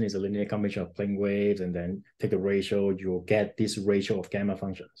horizon is a linear combination of plane waves, and then take the ratio, you'll get this ratio of gamma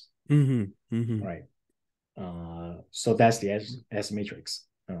functions, Hmm. Hmm. right? So that's the S matrix.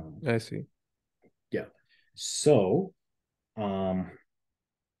 I see. Yeah. So um,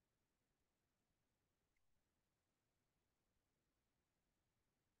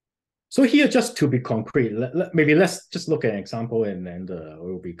 so here, just to be concrete, maybe let's just look at an example, and then it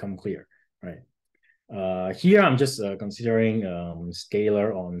will become clear, right? Here I'm just considering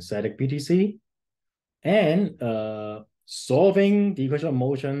scalar on static PTC, and solving the equation of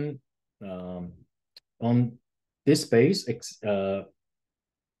motion um, on this space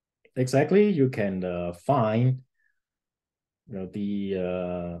exactly. You can find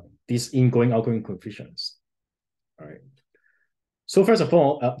the these ingoing outgoing coefficients. All right. So first of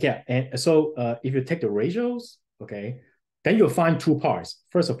all, yeah, and so if you take the ratios, okay, then you'll find two parts.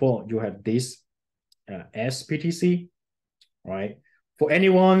 First of all, you have this SPTC, right? For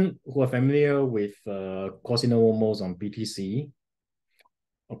anyone who are familiar with quasi-normal on PTC,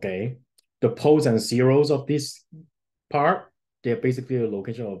 okay, the poles and zeros of this part, they're basically a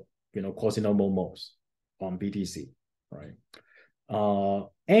location of quasi-normal modes on BTC, right?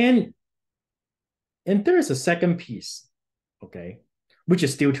 And there is a second piece, okay, which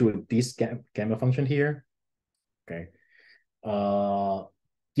is due to this gamma function here, okay. Uh,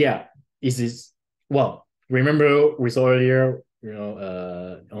 yeah, is well. Remember we saw earlier,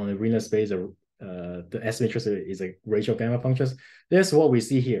 on the Wiener space, the S matrix is a ratio of gamma functions. That's what we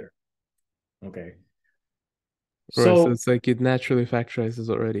see here. Okay. Right. So So it's like it naturally factorizes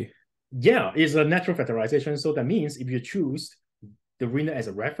already. yeah, it's a natural factorization. So that means if you choose the winner as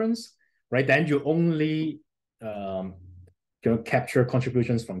a reference, right, then you only um, capture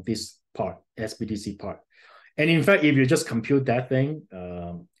contributions from this part, SBDC part. And in fact, if you just compute that thing,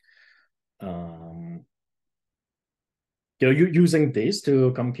 um, you using this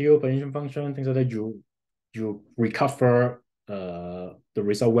to compute Bayesian function, things like that, you recover the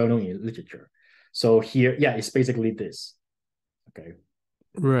result well known in literature. So here, yeah, it's basically this. Okay.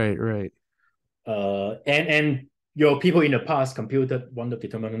 Right, right. And your people in the past computed one of the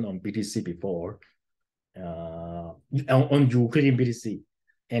determinant on BTC before, on Euclidean BTC.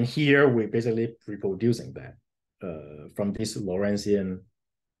 And here we're basically reproducing that from this Lorentzian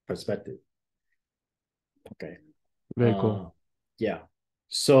perspective. Okay. Very cool. Yeah.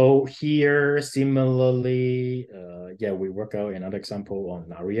 So here, similarly, yeah, we work out another example on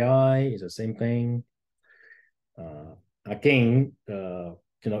REI. It's the same thing. Uh, Again,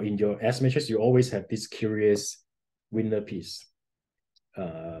 in your S matrix, you always have this curious winner piece.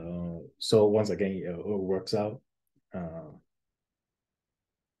 So once again, it works out. Uh,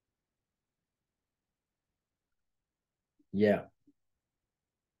 yeah,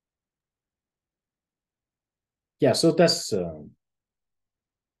 yeah. So that's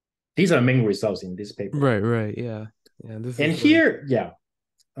these are main results in this paper. Right, right. Yeah. Yeah. This And is like here, yeah,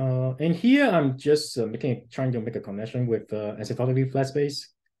 and here I'm just trying to make a connection with asymptotically flat space,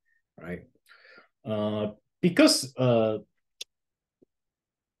 right? Because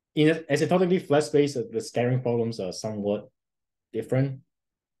in asymptotically flat space, the scattering problems are somewhat different.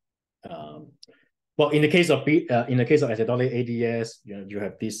 Um, Well, in the case of asymptotic ADS, you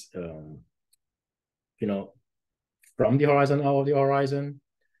have this you know from the horizon out of the horizon.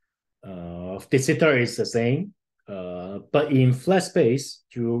 The zeta is the same, but in flat space,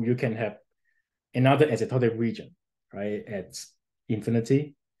 you can have another asymptotic region, right? At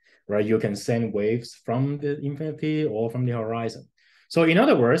infinity, right? You can send waves from the infinity or from the horizon. So in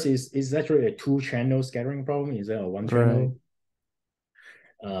other words, is actually a two-channel scattering problem instead of one right. channel.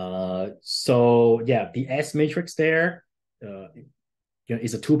 So yeah, the S matrix there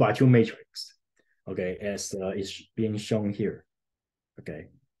is a 2 by 2 matrix. Okay, as is being shown here. Okay.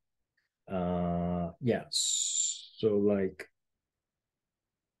 Yeah. So like,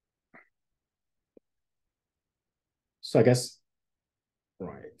 so I guess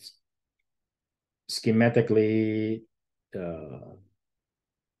right. Schematically, uh,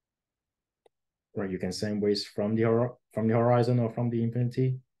 right, you can send waves from the horizon or from the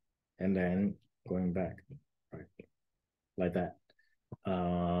infinity, and then going back, right, like that.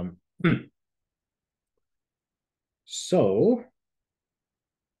 Um, so,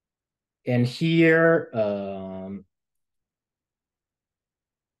 and here,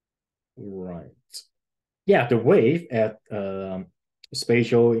 right, yeah, the wave at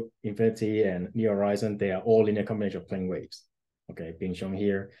spatial infinity and near horizon, they are all linear combination of plane waves. Okay, being shown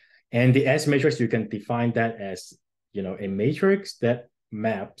here. And the S matrix, you can define that as a matrix that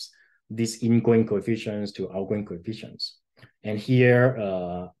maps these ingoing coefficients to outgoing coefficients. And here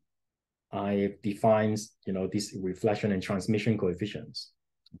I define these reflection and transmission coefficients.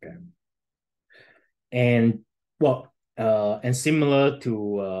 Okay. And well, and similar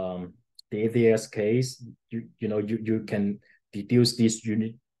to the ADS case, you can deduce these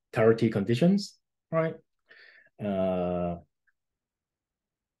unitarity conditions, right? Uh,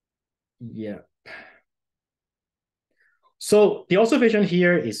 yeah. So the observation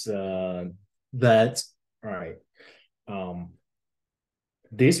here is that, all right, um,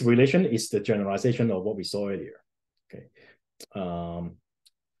 this relation is the generalization of what we saw earlier. Okay. Um,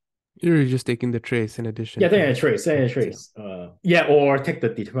 You're just taking the trace in addition yeah, to then a the trace, then a functions. Yeah. trace. Yeah, or take the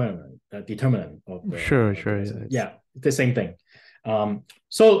determinant Sure, of the sure. S. Yeah. It's Yeah, the same thing.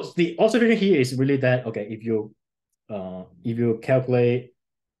 So the observation here is really that okay, if you calculate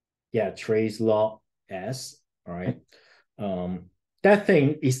trace log S, all right, um, that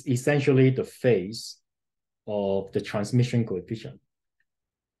thing is essentially the phase of the transmission coefficient,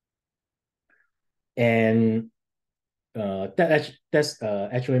 and that's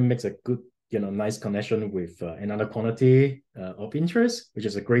actually makes a good nice connection with another quantity of interest, which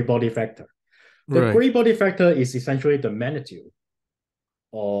is a gray body factor. The right. gray body factor is essentially the magnitude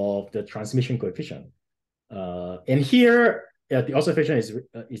of the transmission coefficient. And here, the observation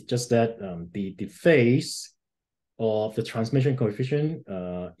is just that the phase of the transmission coefficient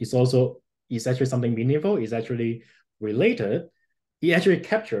is actually something meaningful. Is actually related. It actually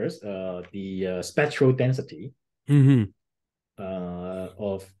captures the spectral density Hmm.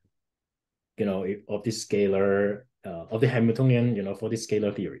 of of this scalar of the Hamiltonian, for this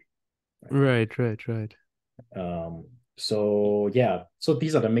scalar theory. Right? Right, right, right. So yeah, so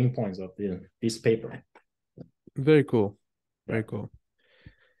these are the main points of this paper. Very cool. Very Yeah, cool.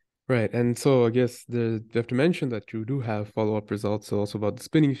 Right. And so I guess you have to mention that you do have follow-up results also about the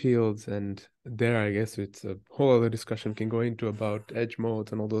spinning fields. And there, I guess it's a whole other discussion we can go into about edge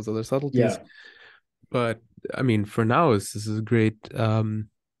modes and all those other subtleties. yeah, But I mean, for now, this is a great and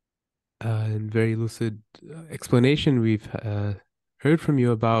very lucid explanation we've heard from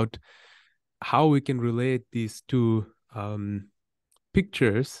you about how we can relate these two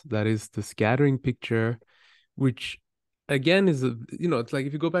pictures, that is the scattering picture, which again is it's like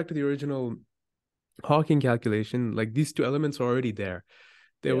if you go back to the original Hawking calculation, like these two elements are already there.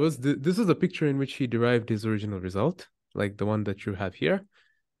 yeah. This is a picture in which he derived his original result, like the one that you have here.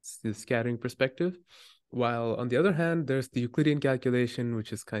 It's the scattering perspective. While on the other hand, there's the Euclidean calculation,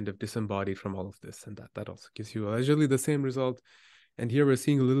 which is kind of disembodied from all of this, and that also gives you allegedly the same result. And here we're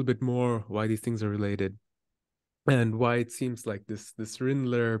seeing a little bit more why these things are related, and why it seems like this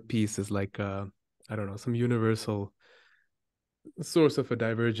Rindler piece is like I don't know, some universal source of a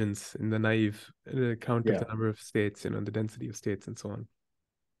divergence in the naive account of the Yeah. number of states, the density of states and so on.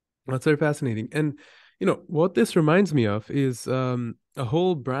 That's very fascinating. And, what this reminds me of is a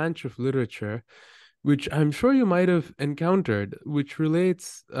whole branch of literature, which I'm sure you might have encountered, which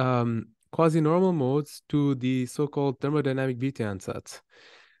relates quasi-normal modes to the so-called thermodynamic Bethe ansatz.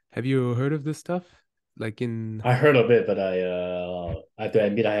 Have you heard of this stuff? Like in I heard of it, but I have to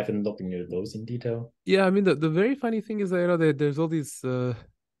admit I haven't looked into those in detail. Yeah, I mean the very funny thing is that there's all these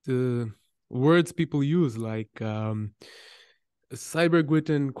the words people use like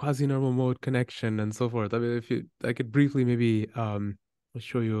Cybergwitten quasi-normal mode connection and so forth. I mean, if you I could briefly maybe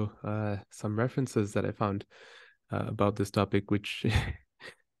show you some references that I found about this topic, which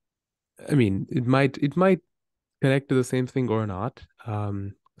I mean it might connect to the same thing or not.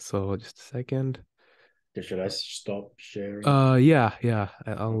 So just a second. Should I stop sharing? Yeah,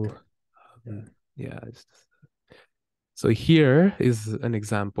 I'll Okay. Yeah. yeah. So here is an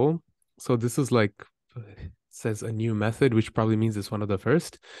example. So this is like it says a new method, which probably means it's one of the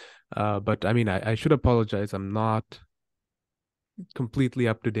first. But I mean, I should apologize. I'm not completely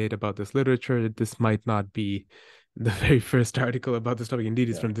up to date about this literature. This might not be the very first article about this topic. Indeed,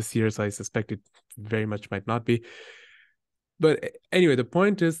 it's Yeah. from this year, so I suspect it very much might not be. But anyway, the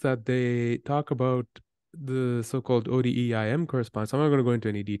point is that they talk about the so-called ODEIM correspondence. I'm not going to go into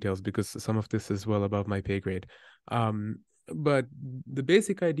any details because some of this is well above my pay grade. Um, but the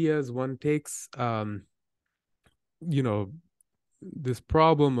basic idea is one takes, you know, this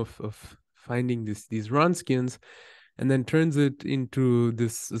problem of finding these Ronskins and then turns it into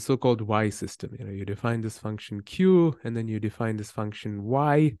this so-called Y system. You define this function Q and then you define this function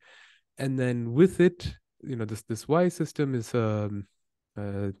Y, and then with it, this Y system is uh,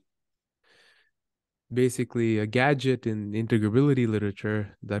 basically a gadget in integrability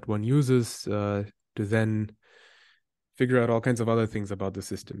literature that one uses to then figure out all kinds of other things about the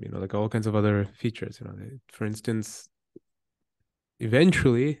system, like all kinds of other features. For instance,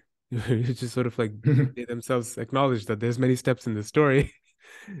 eventually, it's just sort of like they themselves acknowledge that there's many steps in the story.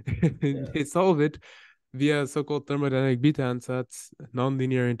 Yeah. They solve it via so-called thermodynamic Bethe ansatz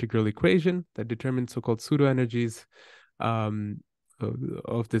nonlinear integral equation that determines so-called pseudo energies um,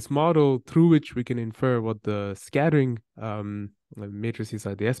 of this model, through which we can infer what the scattering matrices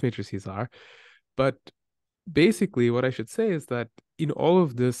are, the S matrices are. But basically, what I should say is that in all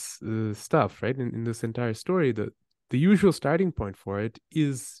of this stuff, right, in this entire story, the usual starting point for it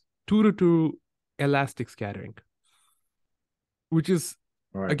is 2 to 2 elastic scattering, which is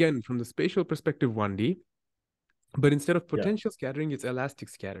All right. again from the spatial perspective 1D, but instead of Yeah. potential scattering, it's elastic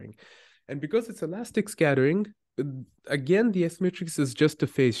scattering. And because it's elastic scattering, again, the S matrix is just a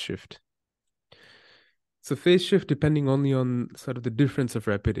phase shift. It's a phase shift depending only on sort of the difference of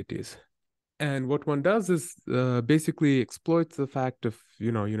rapidities. And what one does is basically exploits the fact of,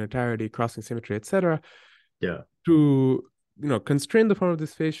 unitarity, crossing symmetry, etc., Yeah. to, constrain the form of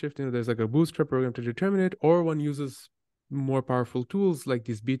this phase shift. There's like a bootstrap program to determine it, or one uses more powerful tools like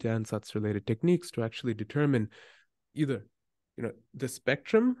these Bethe ansatz related techniques to actually determine either the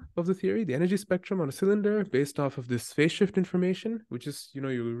spectrum of the theory, the energy spectrum on a cylinder based off of this phase shift information, which is you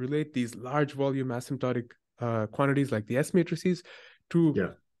relate these large volume asymptotic quantities like the S matrices to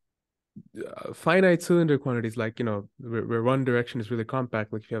Yeah. finite cylinder quantities, like where one direction is really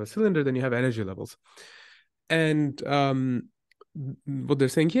compact. Like if you have a cylinder, then you have energy levels. And what they're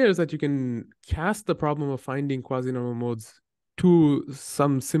saying here is that you can cast the problem of finding quasi-normal modes to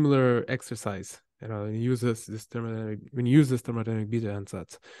some similar exercise. When you use this thermodynamic Bethe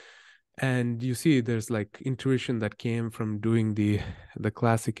ansatz. And you see there's like intuition that came from doing the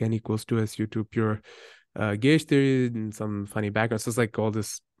classic n equals 2su to pure gauge theory and some funny background. So it's like all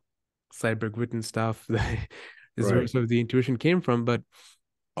this Seiberg-Witten stuff that is where Right. sort of the intuition came from. But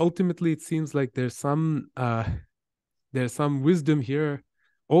ultimately, it seems like there's some wisdom here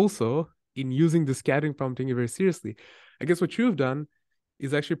also in using the scattering prompting very seriously. I guess what you've done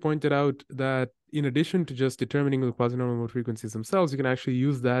is actually pointed out that in addition to just determining the quasi-normal mode frequencies themselves, you can actually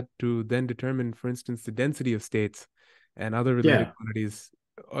use that to then determine, for instance, the density of states and other related Yeah. quantities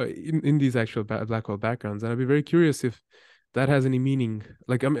in these actual black hole backgrounds. And I'd be very curious if that has any meaning.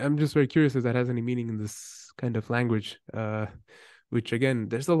 Like, I'm just very curious if that has any meaning in this kind of language, which again,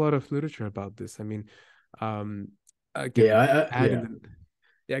 there's a lot of literature about this. I mean, um, I Yeah. can add in Yeah. the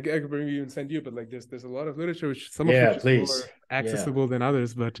yeah, I could maybe even send you, but like there's a lot of literature which some of Yeah. which is Please. more Yeah. accessible than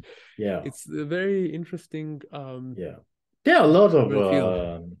others, but Yeah. it's a very interesting Yeah. There are a lot of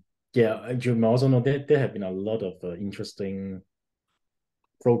field. yeah. You may also know that there have been a lot of interesting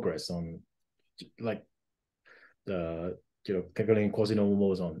progress on like the calculating quasi-normal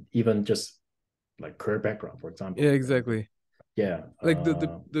modes on even just like curve background, for Yeah, example. exactly. Yeah. Like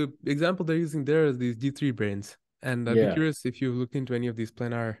the example they're using there is these D3 brains. And I'd be Yeah. curious if you looked into any of these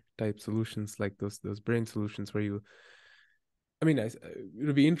planar type solutions, like those brain solutions where you I mean, it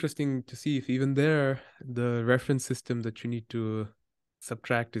would be interesting to see if even there the reference system that you need to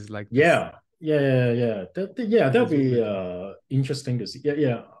subtract is like this Yeah. Yeah. Yeah. is That'll this be written. interesting to see.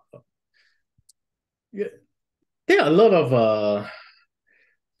 Yeah. Yeah. There are a lot of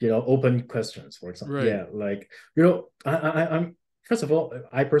open questions, for example. Right. Yeah, like I'm first of all,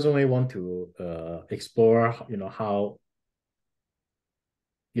 I personally want to explore how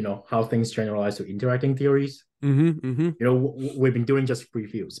things generalize to interacting theories. Mm-hmm. Mm-hmm. We've been doing just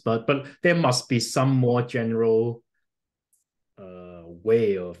previews, but there must be some more general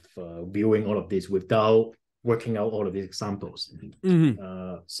way of viewing all of this without working out all of these examples.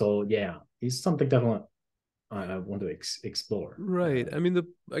 Mm-hmm. So yeah, it's something definitely I want to explore. Right. I mean,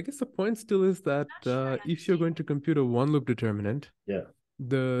 I guess the point still is that if you're going to compute a one loop determinant, Yeah,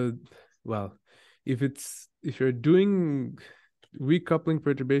 the well, if you're doing weak coupling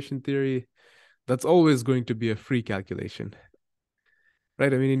perturbation theory, that's always going to be a free calculation,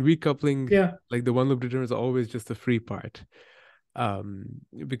 right? I mean, in weak coupling, yeah, like the one loop determinant is always just the free part, um,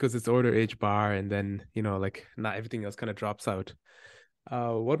 because it's order h bar, and then like not everything else kind of drops out.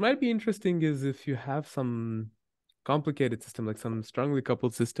 What might be interesting is if you have some complicated system, like some strongly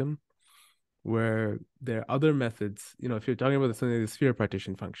coupled system, where there are other methods, if you're talking about something like the sphere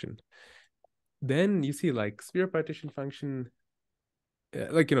partition function, then you see like sphere partition function,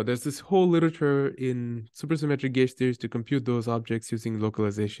 like, there's this whole literature in supersymmetric gauge theories to compute those objects using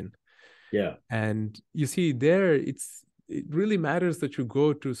localization. yeah, And you see there, it really matters that you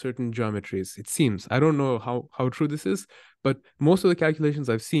go to certain geometries. It seems. I don't know how true this is, but most of the calculations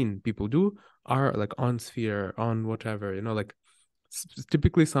I've seen people do are like on sphere, on whatever, like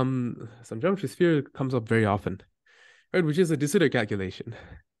typically some geometry sphere comes up very often, right? Which is a de Sitter calculation,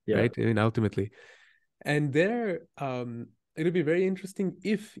 yeah, right? I mean, ultimately. And there, it'll be very interesting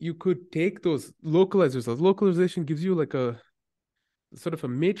if you could take those localized results. Localization gives you like a sort of a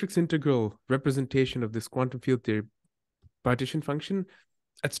matrix integral representation of this quantum field theory partition function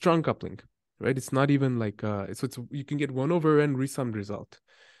at strong coupling, right? It's not even like it's you can get 1/n resummed result,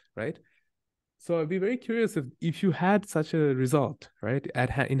 right? So I'd be very curious if you had such a result, right,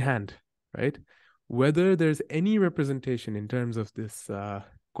 in hand, right, whether there's any representation in terms of this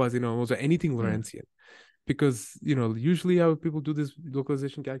quasi-normals or anything mm, Lorentzian, because usually how people do this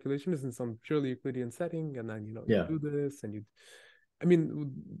localization calculation is in some purely Euclidean setting, and then you yeah, do this and you I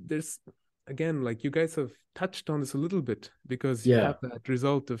mean, there's again, like you guys have touched on this a little bit because you have yeah, that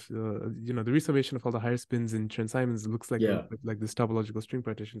result of the resummation of all the higher spins in Chern-Simons looks like a yeah, little bit like this topological string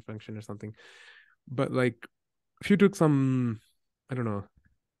partition function or something. But like if you took some, I don't know,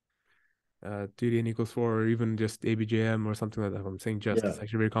 2D equals 4 or even just ABJM or something like that. I'm saying just, yeah, it's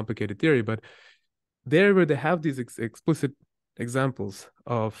actually a very complicated theory, but there where they have these explicit examples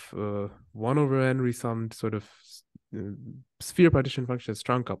of 1/n resummed sort of uh, sphere partition function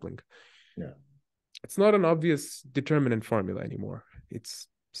strong coupling. yeah, It's not an obvious determinant formula anymore. It's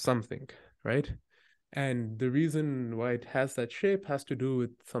something, right? And the reason why it has that shape has to do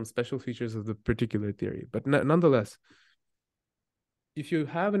with some special features of the particular theory. But nonetheless, if you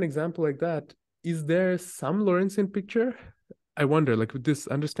have an example like that, is there some Lorentzian picture? I wonder, like with this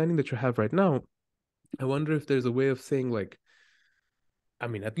understanding that you have right now, I wonder if there's a way of saying, like, I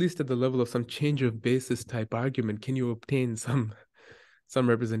mean, at least at the level of some change of basis type argument, can you obtain some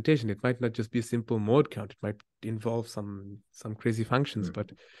representation? It might not just be a simple mode count. It might involve some crazy functions, mm,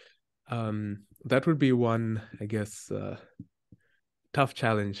 but That would be one, I guess, tough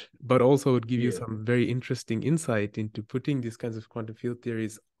challenge, but also would give you Yeah. some very interesting insight into putting these kinds of quantum field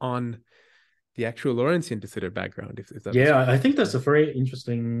theories on the actual Lorentzian de Sitter background, if that was Yeah, I think that's possible. a very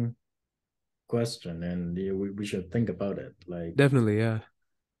interesting question, and yeah, we should think about it. Like, Definitely, yeah.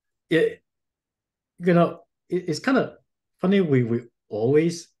 it, it's kind of funny. We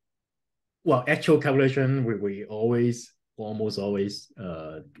always, well, actual calculation, we always, almost always,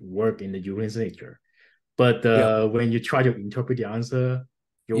 work in the Euclidean signature. But Yeah. when you try to interpret the answer,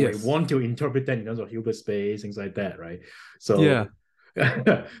 you will Yes. want to interpret that in terms of Hilbert space, things like that, right? Yeah.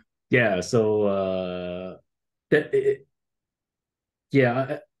 So, yeah, so that it,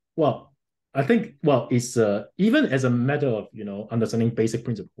 yeah, well, I think, well, it's even as a matter of understanding basic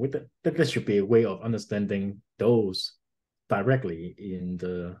principle, that should be a way of understanding those directly in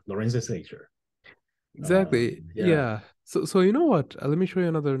the Lorentz signature. Exactly. Yeah, Yeah. So you know what? Let me show you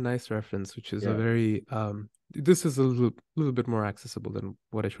another nice reference, which is a yeah, very this is a little bit more accessible than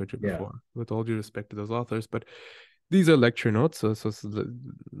what I showed you yeah, before, with all due respect to those authors. But these are lecture notes. So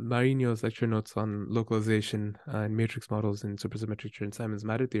Marino's lecture notes on localization and matrix models in supersymmetric and Simon's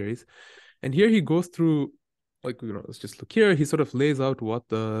matter theories. And here he goes through, like, let's just look here. He sort of lays out what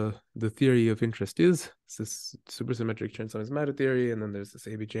the theory of interest is. It's this supersymmetric Chern-Simons matter theory, and then there's this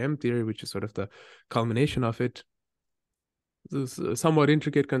ABJM theory, which is sort of the culmination of it. This somewhat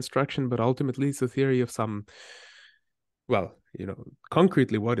intricate construction, but ultimately it's a theory of some, well,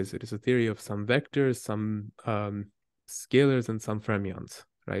 concretely, what is it? It's a theory of some vectors, some scalars, and some fermions,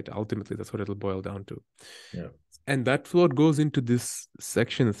 right? Ultimately, that's what it'll boil down to. yeah, And that's what goes into this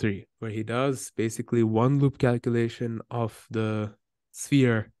section 3, where he does basically one loop calculation of the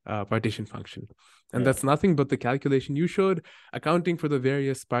sphere partition function. And yeah, that's nothing but the calculation you showed, accounting for the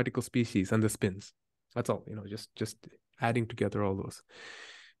various particle species and the spins. That's all, just adding together all those.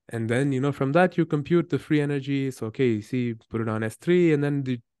 And then, from that, you compute the free energy. So, okay, you see, put it on S3, and then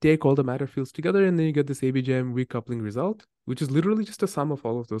you take all the matter fields together, and then you get this ABJM recoupling result, which is literally just a sum of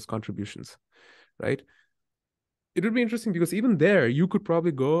all of those contributions, right? It would be interesting because even there, you could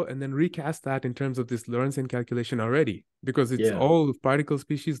probably go and then recast that in terms of this Lorentzian calculation already, because it's yeah, all particle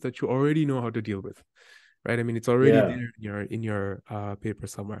species that you already know how to deal with, right? I mean, it's already yeah, there in your paper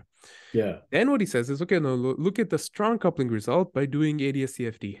somewhere. yeah, Then what he says is, okay, now look at the strong coupling result by doing ADS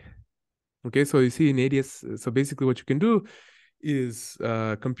CFD. Okay, so you see in ADS, so basically what you can do is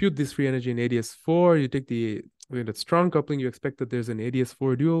compute this free energy in ADS4. You take the that strong coupling, you expect that there's an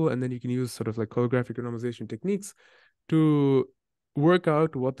ADS4 dual, and then you can use sort of like holographic renormalization techniques to work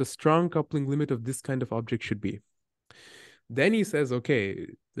out what the strong coupling limit of this kind of object should be. Then he says, okay,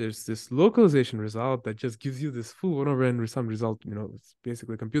 there's this localization result that just gives you this full 1 over n sum result. It's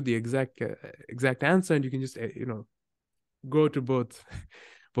basically compute the exact answer, and you can just go to both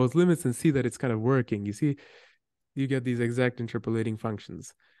both limits and see that it's kind of working. You see, you get these exact interpolating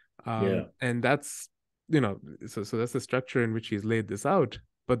functions, yeah, and that's so that's the structure in which he's laid this out.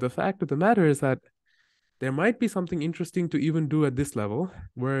 But the fact of the matter is that there might be something interesting to even do at this level,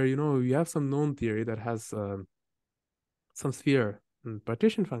 where you have some known theory that has some sphere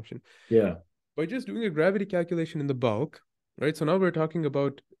partition function yeah, by just doing a gravity calculation in the bulk, right? So now we're talking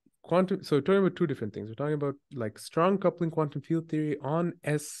about quantum. So we're talking about two different things. We're talking about like strong coupling quantum field theory on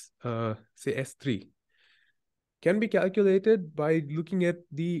say S3 can be calculated by looking at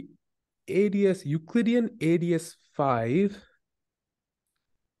the Euclidean ADS5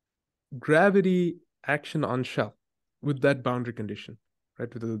 gravity action on shell with that boundary condition,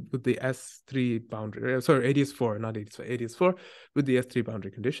 right? With the S3 boundary, sorry, ADS4, not ADS5, ADS4 with the S3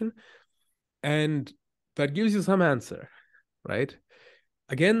 boundary condition. And that gives you some answer, right?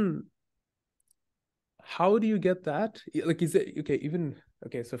 Again, how do you get that? Like, is it okay?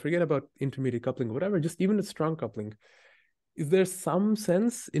 Okay, so forget about intermediate coupling or whatever, just even a strong coupling. Is there some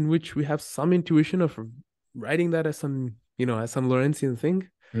sense in which we have some intuition of writing that as some Lorentzian thing?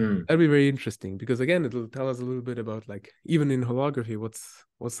 mm, That'd be very interesting because again, it'll tell us a little bit about, like, even in holography,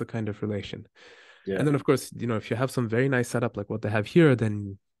 what's the kind of relation. And yeah. then of course, if you have some very nice setup like what they have here,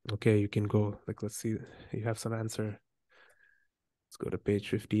 then okay, you can go, like, let's see, you have some answer. Let's go to page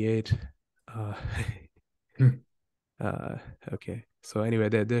 58. Uh, Hmm. uh, okay. So anyway,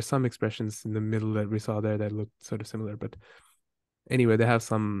 there's some expressions in the middle that we saw there that look sort of similar, but anyway, they have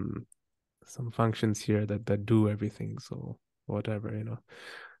some functions here that do everything. So whatever.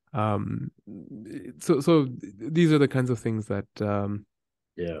 Um, so these are the kinds of things that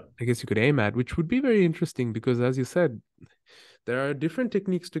Yeah, I guess you could aim at, which would be very interesting because, as you said, there are different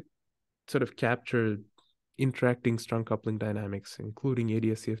techniques to sort of capture interacting strong coupling dynamics, including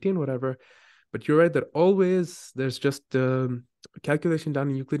ADS-CFT and whatever. But you're right that always there's just a calculation done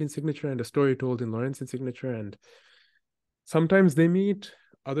in Euclidean signature and a story told in Lorentzian signature, and sometimes they meet.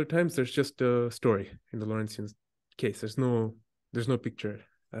 Other times there's just a story in the Lorentzian case. There's no picture.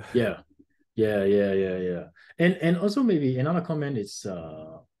 Yeah. Yeah. And also maybe another comment is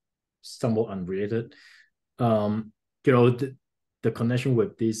somewhat unrelated. Um, the connection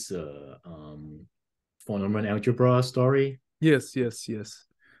with this von Neumann algebra story. Yes.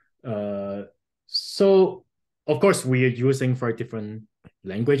 Uh, so of course we are using very different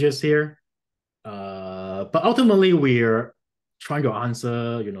languages here. But ultimately we're trying to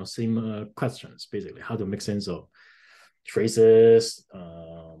answer, same questions, basically how to make sense of traces,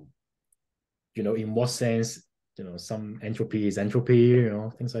 in what sense, some entropy is entropy,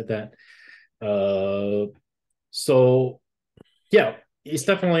 things like that. So yeah, it's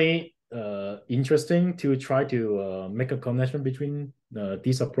definitely interesting to try to make a connection between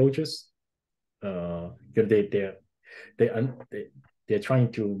these approaches. They're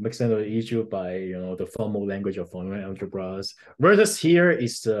trying to make sense of the issue by the formal language of formal algebras. Whereas here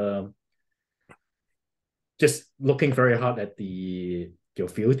is just looking very hard at the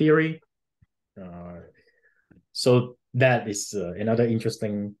field theory. So that is another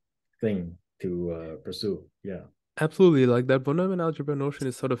interesting thing to pursue. Yeah. Absolutely. Like that von Neumann algebra notion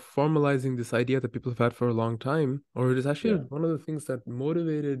is sort of formalizing this idea that people have had for a long time, or it is actually Yeah. one of the things that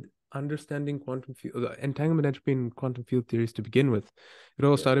motivated understanding quantum field, entanglement entropy in quantum field theories to begin with. It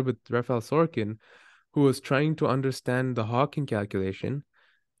all Yeah. started with Raphael Sorkin, who was trying to understand the Hawking calculation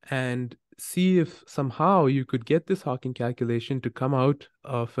and see if somehow you could get this Hawking calculation to come out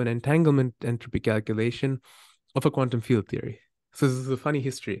of an entanglement entropy calculation of a quantum field theory. So this is a funny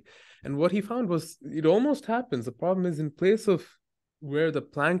history. And what he found was it almost happens. The problem is in place of where the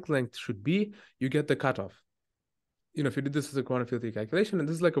Planck length should be, you get the cutoff. If you did this as a quantum field theory calculation, and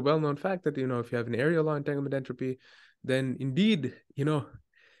this is like a well-known fact that, if you have an area law entanglement entropy, then indeed,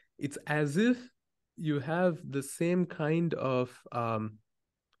 it's as if you have the same kind of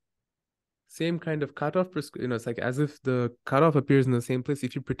cutoff. It's like as if the cutoff appears in the same place.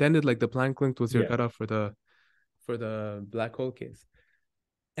 If you pretended like the Planck length was your Yeah. cutoff for the black hole case.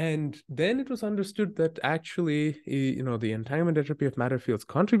 And then it was understood that actually, the entanglement entropy of matter fields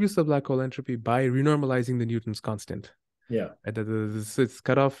contributes to black hole entropy by renormalizing the Newton's constant. Yeah. Right? That its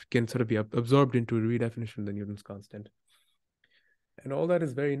cutoff can sort of be absorbed into a redefinition of the Newton's constant. And all that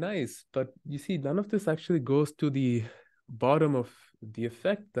is very nice. But you see, none of this actually goes to the bottom of the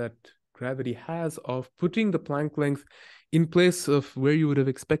effect that gravity has of putting the Planck length in place of where you would have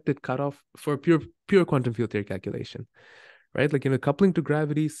expected cutoff for pure quantum field theory calculation. Right? Like, coupling to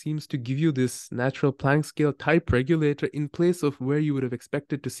gravity seems to give you this natural Planck scale type regulator in place of where you would have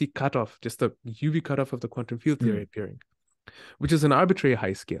expected to see cutoff, just the UV cutoff of the quantum field theory appearing, which is an arbitrary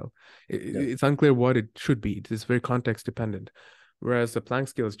high scale. Yeah. It's unclear what it should be. It is very context dependent. Whereas the Planck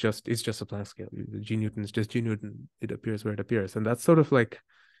scale is just a Planck scale. The G Newton is just G Newton. It appears where it appears. And that's sort of like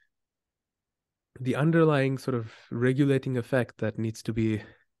the underlying sort of regulating effect that needs to be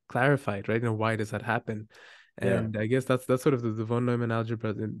clarified, right? Why does that happen? Yeah. And I guess that's sort of the von Neumann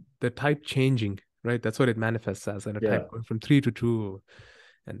algebra, the type changing, right? That's what it manifests as, and a Yeah. type going from 3 to 2,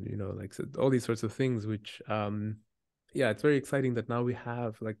 and like so all these sorts of things, which yeah, it's very exciting that now we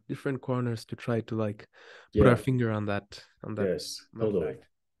have like different corners to try to like put our Yeah. finger on that Yes. on that Totally. fact.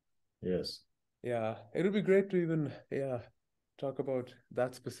 Yes. Yeah, it would be great to even talk about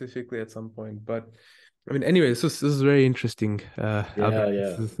that specifically at some point. But I mean, anyway, this is very interesting, Albert. Yeah.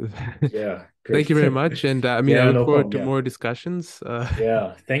 Yeah. Yeah. Thank Great. you very much, and I mean, I Yeah. look No forward problem. to Yeah. more discussions.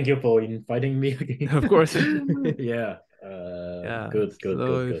 Yeah. Thank you for inviting me again. Of course. Yeah. Yeah. So if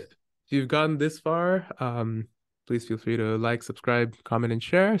Good. you've gotten this far, please feel free to like, subscribe, comment, and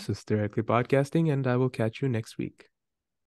share. So it's Directly Podcasting, and I will catch you next week.